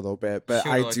out a little bit. But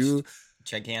I do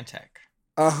gigantic.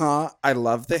 I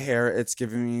love the hair. It's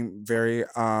giving me very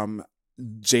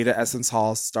Jada Essence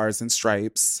Hall Stars and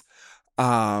Stripes.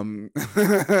 And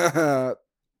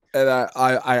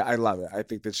I love it. I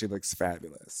think that she looks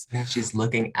fabulous. Yeah, she's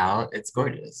looking out. It's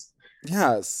gorgeous.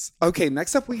 Yes. Okay,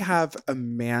 next up we have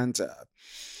Amanda.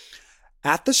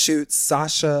 At the shoot,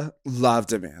 Sasha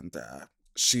loved Amanda.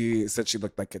 She said she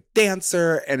looked like a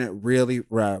dancer, and it really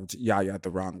rubbed Yaya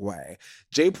the wrong way.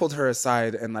 Jay pulled her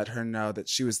aside and let her know that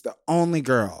she was the only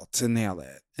girl to nail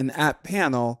it. And at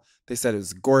panel, they said it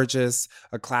was gorgeous,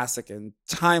 a classic and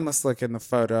timeless look in the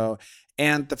photo,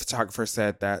 And the photographer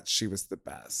said that she was the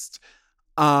best.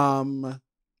 Um,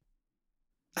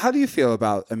 how do you feel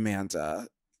about Amanda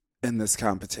in this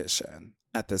competition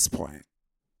at this point?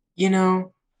 You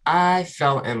know, I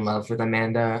fell in love with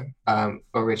Amanda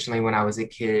originally when I was a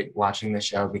kid watching the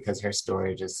show because her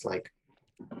story just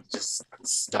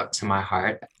stuck to my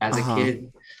heart as a Uh-huh.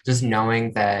 kid. Just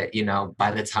knowing that,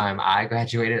 by the time I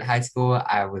graduated high school,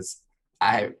 I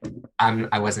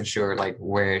I wasn't sure like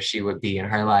where she would be in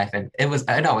her life. And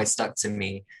it always stuck to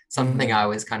me. Something I Mhm.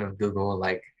 always kind of Google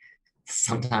like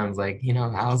sometimes like,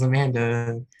 how's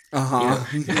Amanda? You Uh-huh.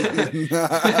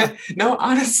 know? No,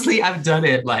 honestly, I've done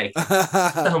it like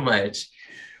so much.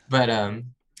 But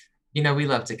we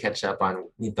love to catch up on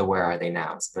the Where Are They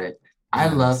Nows. But I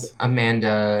loved Yes.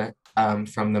 Amanda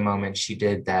from the moment she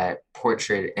did that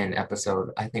portrait in episode,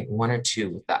 I think 1 or 2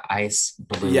 with the ice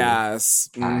blue Yes.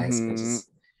 eyes. Hmm.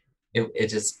 It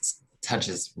just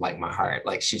touches like my heart.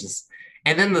 Like she just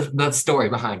and then the story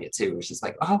behind it too. It's just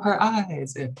like, oh, her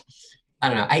eyes. And I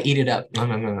don't know. I eat it up. No,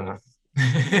 no, no, no, no.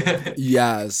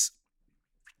 Yes.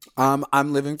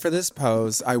 I'm living for this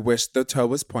pose. I wish the toe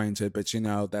was pointed, but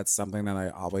that's something that I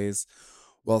always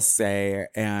will say.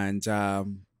 And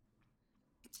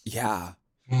yeah.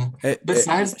 Yeah. It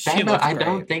Besides She that, though, looked I great.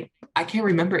 don't think I can't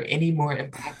remember any more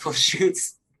impactful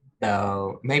shoots,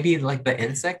 though. Maybe like the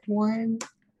insect one and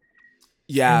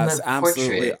yes, the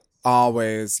absolutely. portrait.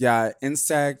 Always. Yeah.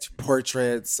 Insect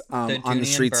portraits The on the Dooney and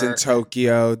streets in Burke,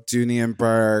 Tokyo, Dooney and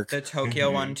Burke. the Tokyo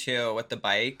one Mhm. too with the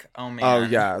bike. Oh Oh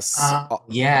man. yes.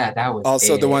 Yeah, that was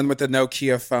Also the one it. with the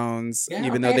Nokia phones, Yeah,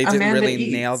 even though okay. they didn't Amanda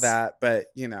really nail eats. that, but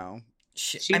I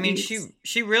She mean, eats.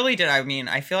 she really did. I mean,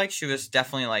 I feel like she was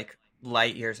definitely like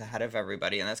light years ahead of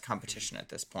everybody in this competition at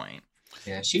this point.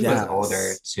 Yeah, she was older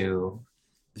yes. too.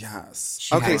 Yes. She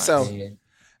She Okay, had so was. kids.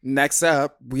 next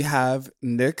up we have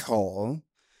Nicole.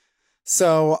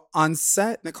 So on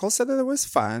set, Nicole said that it was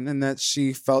fun and that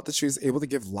she felt that she was able to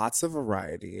give lots of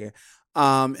variety.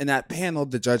 In that panel,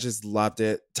 the judges loved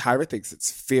it. Tyra thinks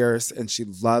it's fierce and she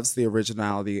loves the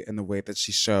originality in the way that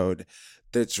she showed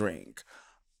the drink.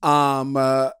 Um,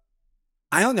 uh,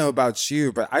 I don't know about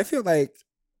you, but I feel like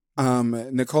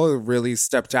Nicole really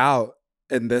stepped out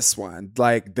in this one.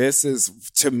 Like this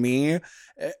is to me,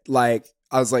 like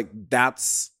I was like,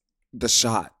 that's the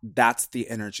shot. That's the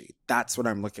energy. That's what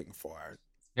I'm looking for.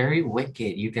 Very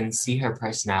wicked. You can see her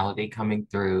personality coming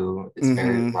through. It's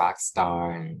very Mm-hmm. rock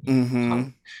star and Mm-hmm.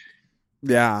 punk.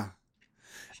 Yeah.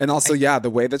 And also, I yeah, the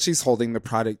way that she's holding the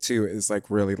product too is like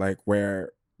really like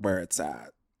where it's at.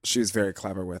 She's very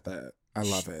clever with it. I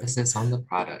love it. This is on the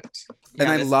product. And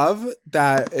yeah, I this love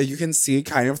that you can see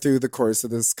kind of through the course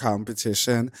of this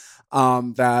competition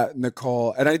that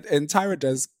Nicole and Tyra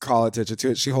does call attention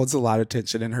to it. She holds a lot of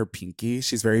attention in her pinky.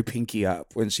 She's very pinky up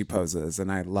when she poses, and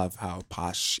I love how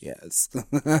posh she is.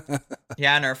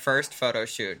 yeah, in her first photo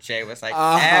shoot, Jay was like,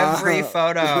 every Uh-huh.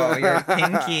 photo, your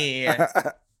pinky.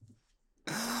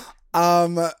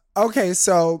 Okay,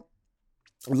 so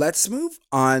let's move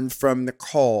on from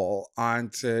Nicole on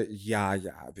to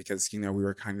Yaya because we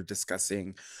were kind of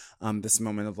discussing this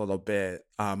moment a little bit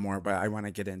more, but I want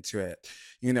to get into it.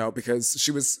 Because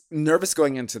she was nervous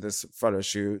going into this photo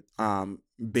shoot,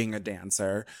 being a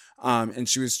dancer, and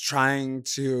she was trying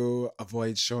to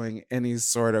avoid showing any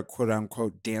sort of quote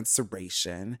unquote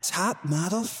danceration. Top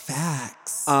model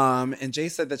facts. And Jay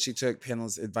said that she took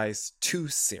Pamela's advice too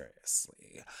seriously.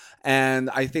 And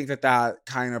I think that that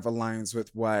kind of aligns with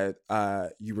what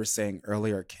you were saying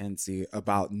earlier, Kenzie,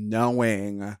 about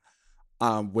knowing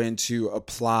when to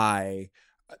apply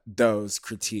those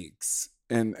critiques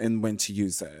and when to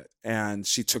use it. And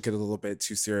she took it a little bit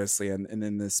too seriously. And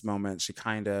in this moment, she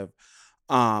kind of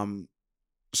um,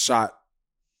 shot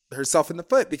herself in the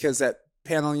foot because that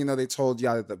panel, they told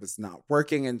Yada that was not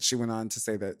working. And she went on to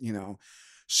say that,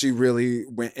 she really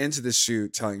went into the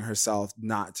shoot telling herself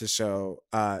not to show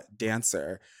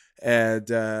Dancer. And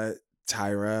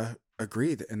Tyra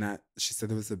agreed and that she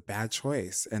said it was a bad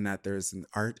choice and that there's an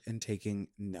art in taking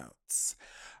notes.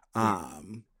 Yeah.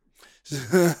 Um,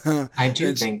 I do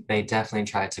and she- think they definitely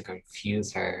tried to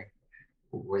confuse her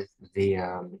with the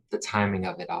timing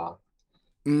of it all.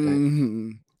 But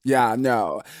Mhm. Yeah,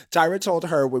 no. Tyra told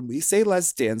her when we say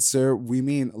less dancer, we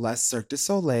mean less Cirque du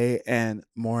Soleil and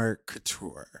more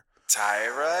couture.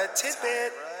 Tyra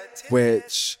tidbit.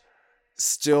 Which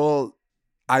still,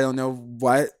 I don't know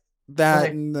what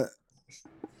that. like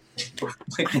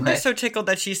I'm what? just so tickled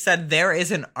that she said there is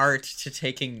an art to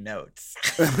taking notes.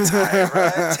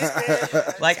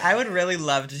 Like, I would really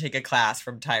love to take a class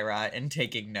from Tyra in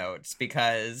taking notes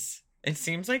because it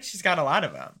seems like she's got a lot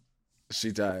of them.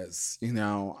 She does.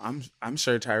 I'm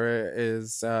sure Tyra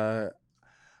is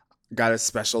got a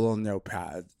special little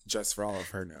notepad just for all of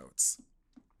her notes.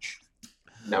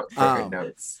 No, for her Um,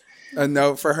 notes. A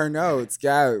note for her notes,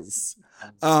 yes.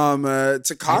 I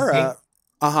Takara, think.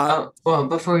 uh-huh, Oh, well,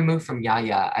 before we move from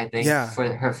Yaya, I think yeah,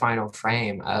 for her final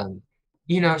frame,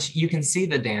 you know, you can see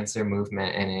the dancer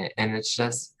movement in it, and it's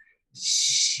just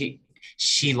she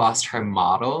she lost her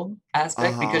model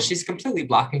aspect because uh-huh, she's completely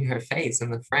blocking her face in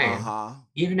the frame. uh-huh.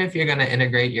 Even if you're gonna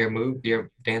integrate your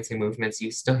dancing movements,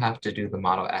 you still have to do the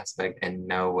model aspect and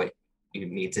know what you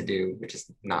need to do, which is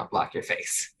not block your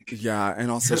face. Yeah, and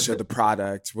also show the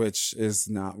product, which is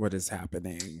not what is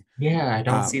happening. Yeah, I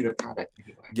don't Um, see the product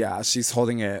anywhere. yeah, she's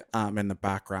holding it in the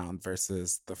background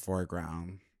versus the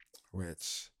foreground,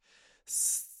 which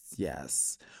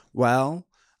yes. Well,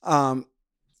 um,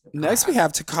 next we Cara.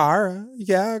 have Takara.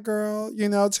 Yeah, girl. You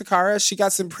know, Takara, she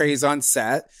got some praise on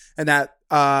set. And that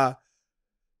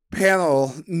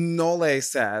panel, Nole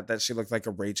said that she looked like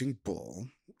a raging bull.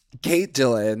 Kate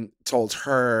Dillon told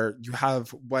her you have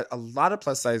what a lot of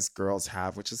plus size girls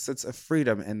have, which is a sense of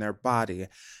freedom in their body,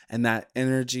 and that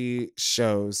energy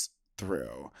shows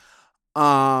through.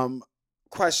 Um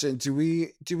Question, do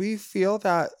we feel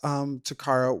that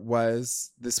Takara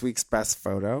was this week's best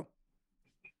photo?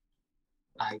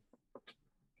 I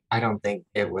I don't think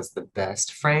it was the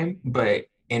best frame, but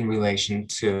in relation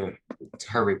to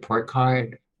her report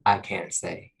card, I can't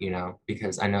say, you know,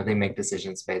 because I know they make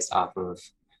decisions based off of,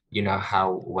 you know,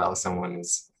 how well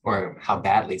someone's or how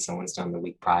badly someone's done the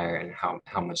week prior and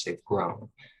how much they've grown.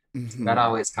 So that Hmm.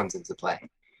 always comes into play.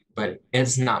 But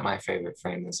it's not my favorite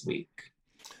frame this week.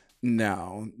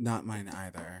 No, not mine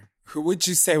either. Who would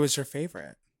you say was your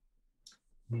favorite?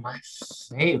 My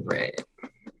favorite.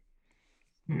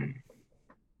 Hmm.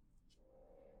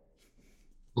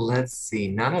 Let's see,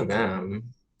 none of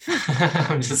them.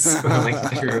 I'm just scrolling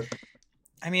through.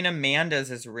 I mean, Amanda's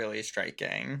is really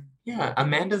striking. Yeah,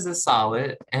 Amanda's is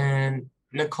solid, and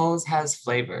Nicole's has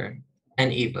flavor,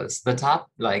 and Eva's. The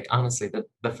top, like honestly,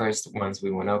 the first ones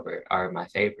we went over are my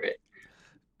favorite.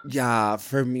 Yeah,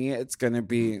 for me, it's gonna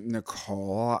be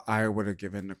Nicole. I would have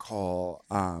given Nicole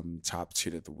top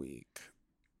 2 of the week.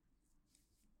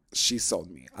 She sold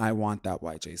me. I want that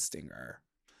YJ Stinger.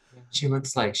 She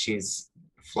looks like she's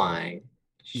flying.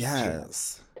 She does.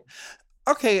 Yes.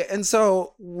 Okay, and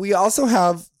so we also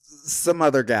have some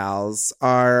other gals.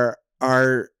 Our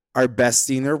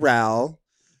bestie Narelle,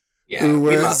 Yeah, who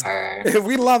we love was her.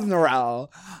 we love Narelle.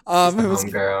 She's the Who was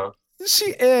homegirl.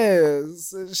 She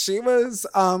is. She was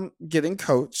getting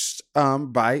coached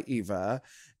by Eva.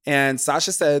 And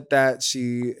Sasha said that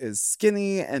she is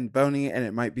skinny and bony and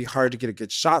it might be hard to get a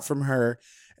good shot from her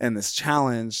in this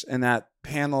challenge. And that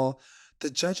panel,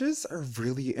 the judges are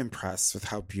really impressed with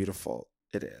how beautiful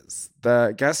it is.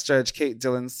 The guest judge, Kate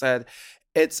Dillon, said,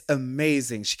 "It's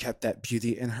amazing she kept that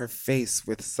beauty in her face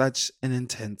with such an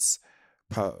intense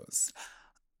pose."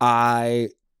 I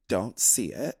don't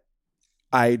see it.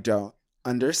 I don't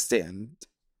understand.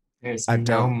 There's I no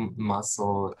don't.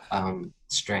 muscle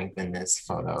strength in this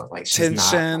photo. Like she's not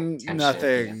like Tension, tension. Yeah.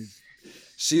 nothing.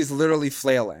 She's literally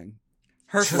flailing.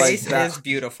 Her Just like face that. is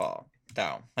beautiful,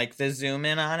 though. Like the zoom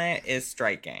in on it is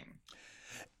striking.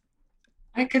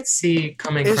 I could see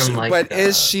coming Is from like but the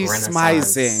is she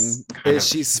Renaissance smizing? kind Is of.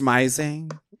 she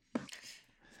smizing?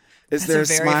 Is That's there a a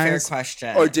very fair smize?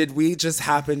 question. Or did we just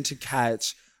happen to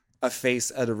catch a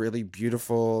face at a really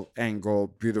beautiful angle,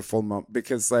 beautiful moment?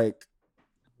 Because like,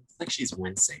 It's like she's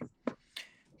wincing.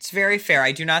 It's very fair.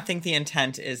 I do not think the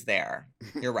intent is there.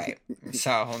 You're right.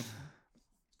 So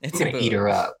it's We're a gonna eat her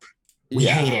boo. up. We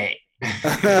yeah. hate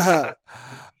it.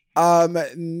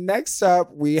 Next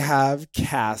up we have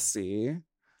Cassie.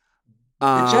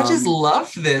 The judges Um,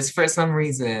 loved this for some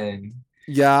reason.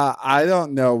 Yeah, I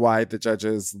don't know why the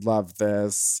judges love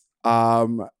this.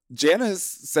 Janice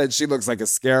said she looks like a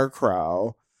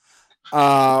scarecrow,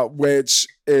 which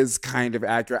is kind of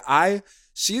accurate.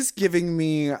 She's giving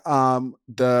me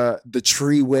the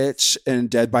tree witch in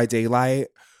Dead by Daylight.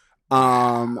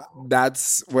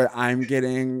 That's what I'm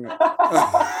getting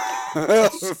from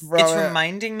It's it.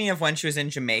 reminding me of when she was in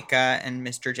Jamaica and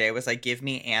Mr. J was like, "Give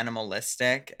me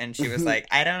animalistic," and she was like,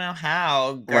 "I don't know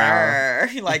how, Wow.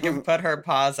 grr," like and put her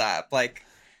paws up, like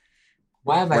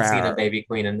Why have I seen a Rare. baby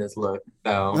queen in this look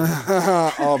though?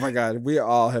 Oh my god, we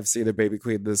all have seen a baby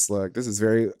queen this look. This is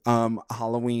very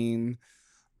Halloween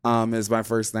is my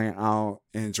first night out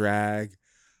in drag.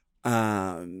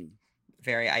 Um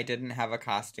very. I didn't have a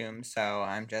costume, so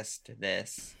I'm just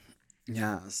this.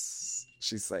 yes.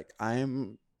 She's like,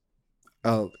 I'm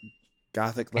a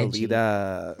gothic Edgy.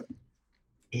 Lolita.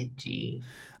 Itchy.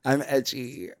 I'm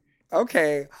edgy.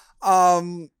 Okay.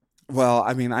 Well,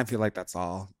 I mean, I feel like that's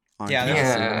all on Yeah,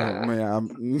 Cassie. Yeah.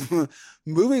 Yeah.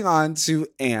 Moving on to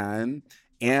Anne.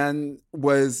 Anne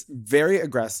was very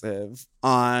aggressive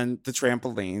on the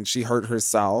trampoline. She hurt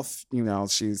herself. You know,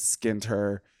 she skinned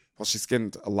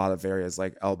a lot of areas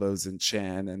like elbows and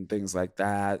chin and things like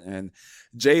that. And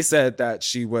Jay said that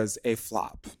she was a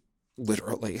flop,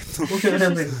 literally.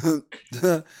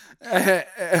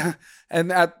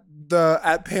 And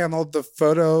at panel, the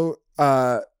photo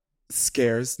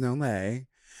scares Nole.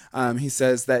 He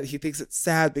says that he thinks it's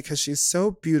sad because she's so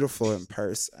beautiful in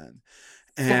person.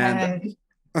 And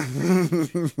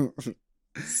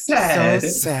Sad. so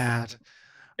sad.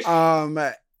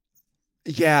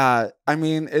 Yeah, I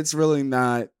mean, it's really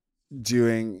not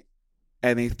doing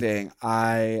anything.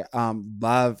 I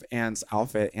love Anne's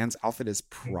outfit. Anne's outfit is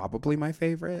probably my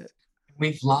favorite.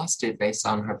 We've lost it based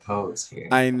on her pose here.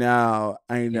 I know.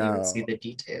 You can see the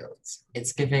details.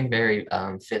 It's giving very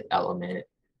Fifth Element,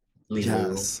 Lilu,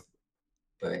 Yes.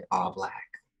 but all black.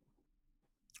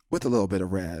 With a little bit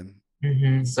of red.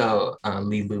 So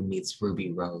Lilu meets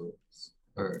Ruby Rose,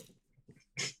 or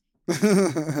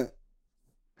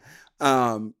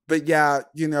But yeah,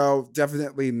 you know,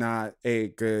 definitely not a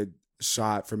good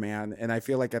shot for Man. And I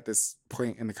feel like at this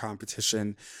point in the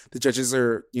competition, the judges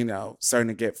are, you know, starting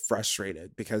to get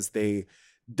frustrated because they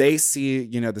see,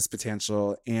 you know, this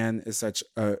potential. Anne is such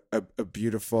a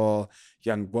beautiful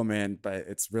young woman, but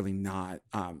it's really not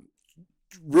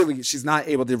really, she's not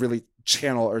able to really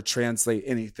channel or translate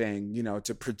anything, you know,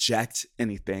 to project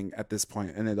anything at this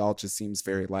point, and it all just seems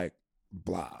very like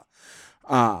blah.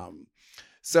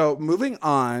 So moving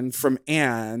on from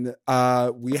Anne,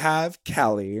 we have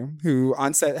Kelly, who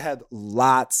on set had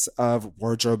lots of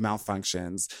wardrobe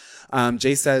malfunctions.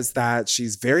 Jay says that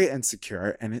she's very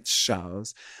insecure and it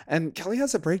shows. And Kelly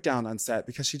has a breakdown on set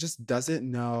because she just doesn't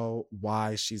know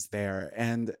why she's there.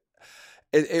 And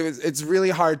it's really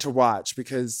hard to watch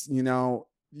because, you know,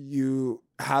 you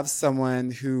have someone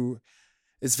who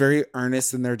is very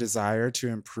earnest in their desire to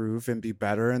improve and be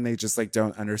better, and they just like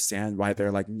don't understand why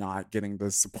they're like not getting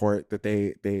the support that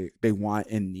they want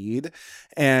and need.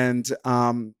 And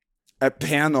at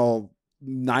panel,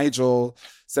 Nigel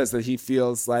says that he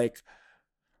feels like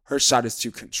her shot is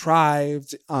too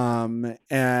contrived,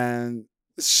 and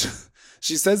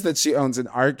she says that she owns an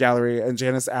art gallery, and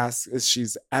Janice asks if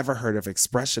she's ever heard of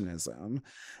expressionism.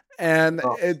 And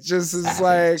it just is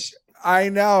like, I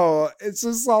know. It's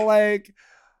just all like,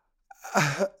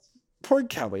 poor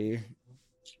Kelly.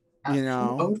 You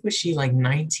know? How old was she? Like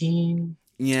 19?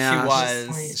 Yeah. She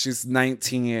was. She's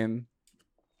 19.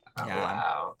 Oh,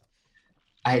 Yeah.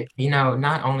 wow.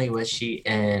 Not only was she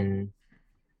in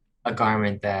a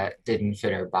garment that didn't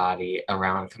fit her body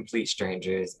around complete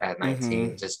strangers at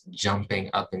 19, just jumping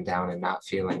up and down and not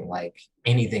feeling like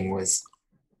anything was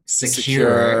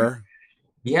secure.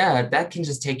 Yeah, that can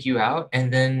just take you out.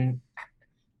 And then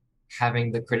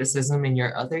having the criticism in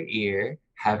your other ear,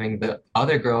 having the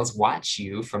other girls watch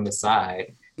you from the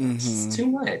side, it's too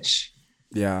much.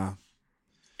 Yeah.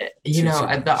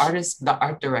 The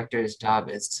art director's job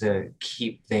is to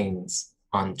keep things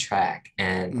on track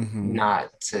and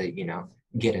not to,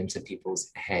 get into people's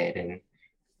head and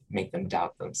make them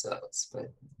doubt themselves.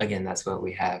 But again, that's what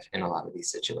we have in a lot of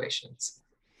these situations.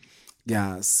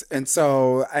 Yes. And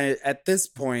so at this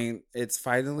point, it's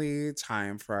finally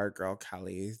time for our girl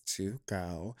Kelly to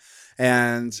go.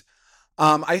 And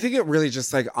I think it really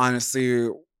just like honestly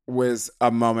was a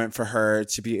moment for her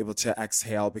to be able to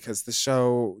exhale because the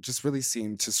show just really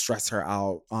seemed to stress her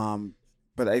out.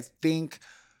 But I think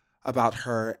about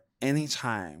her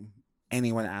anytime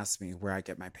anyone asks me where I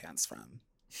get my pants from.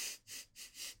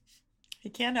 You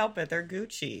can't help it. They're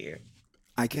Gucci.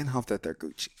 I can't help that they're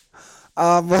Gucci.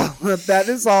 Well, that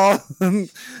is all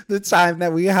the time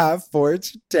that we have for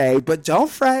today. But don't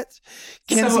fret.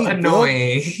 So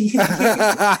annoying.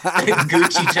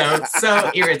 Gucci jokes.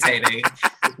 So irritating.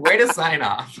 Where to sign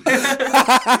off?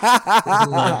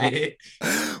 Love it.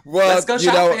 Well, let's go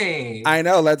shopping. I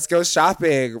know. Let's go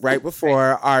shopping right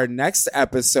before our next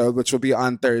episode, which will be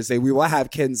on Thursday. We will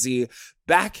have Kenzie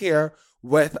back here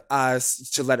with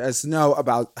us to let us know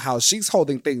about how she's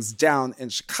holding things down in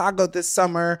Chicago this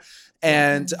summer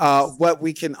and what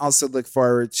we can also look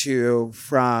forward to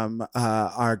from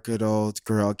our good old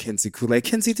girl, Kenzie Kool-Aid.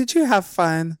 Kenzie, did you have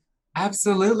fun?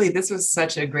 Absolutely. This was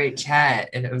such a great chat,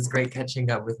 and it was great catching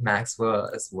up with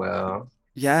Maxwell as well.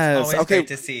 Yes. Always great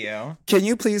to see you. Can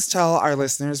you please tell our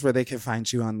listeners where they can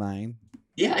find you online?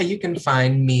 Yeah, you can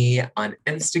find me on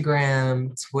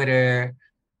Instagram, Twitter,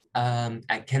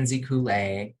 at Kenzie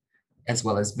Kool-Aid, as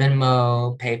well as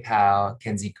Venmo, PayPal,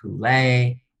 Kenzie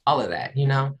Kool-Aid, all of that,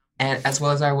 and as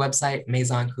well as our website,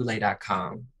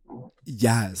 maisonkool-aid.com.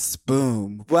 Yes,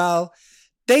 boom. Well,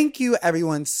 thank you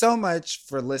everyone so much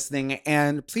for listening.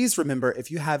 And please remember, if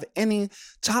you have any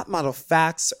top model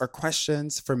facts or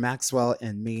questions for Maxwell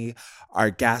and me, our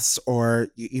guests, or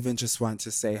you even just want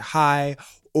to say hi,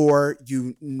 or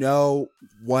you know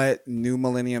what New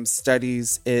Millennium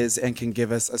Studies is and can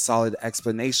give us a solid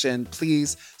explanation,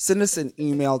 please send us an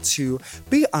email to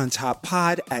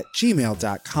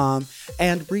beontop@gmail.com.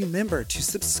 And remember to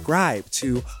subscribe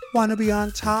to Wanna Be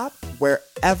On Top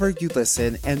wherever you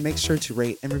listen, and make sure to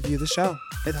rate and review the show.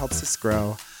 It helps us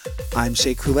grow. I'm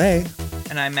Shea Coulee.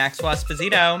 And I'm Maxwell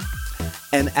Esposito.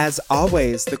 And as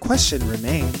always, the question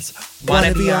remains,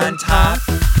 Wanna be on top?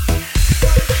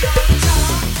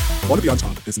 Wanna Be On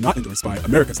Top is not endorsed by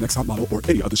America's Next Top Model or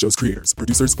any of the show's creators,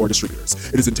 producers, or distributors.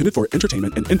 It is intended for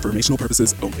entertainment and informational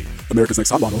purposes only. America's Next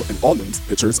Top Model and all names,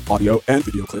 pictures, audio, and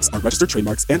video clips are registered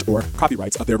trademarks and or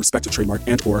copyrights of their respective trademark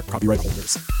and or copyright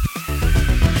holders.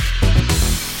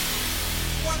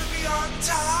 Wanna be on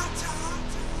top?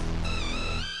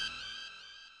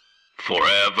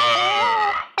 Forever.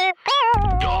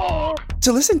 Dog.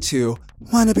 To listen to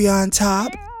Wanna Be On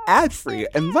Top ad-free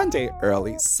and one day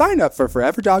early, sign up for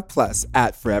Forever Dog Plus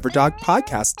at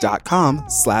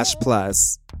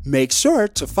foreverdogpodcast.com/plus. Make sure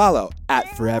to follow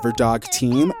at Forever Dog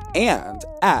Team and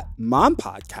at Mom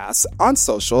Podcasts on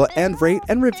social, and rate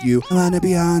and review Wanna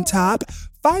Be On Top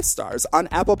 5 stars on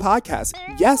Apple Podcasts.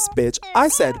 Yes, bitch, I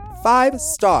said 5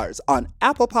 stars on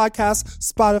Apple Podcasts,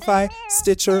 Spotify,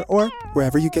 Stitcher, or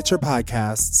wherever you get your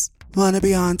podcasts. Wanna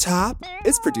Be On Top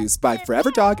is produced by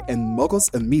Forever Dog and Moguls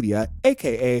of Media,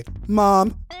 aka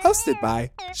Mom, hosted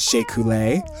by Shea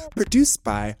Coulee, produced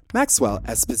by Maxwell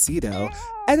Esposito,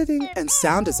 editing and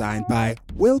sound design by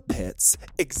Will Pitts,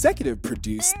 executive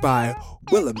produced by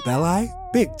Willem Belli,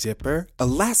 Big Dipper,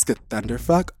 Alaska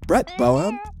Thunderfuck, Brett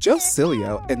Boehm, Joe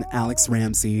Cilio, and Alex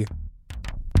Ramsey.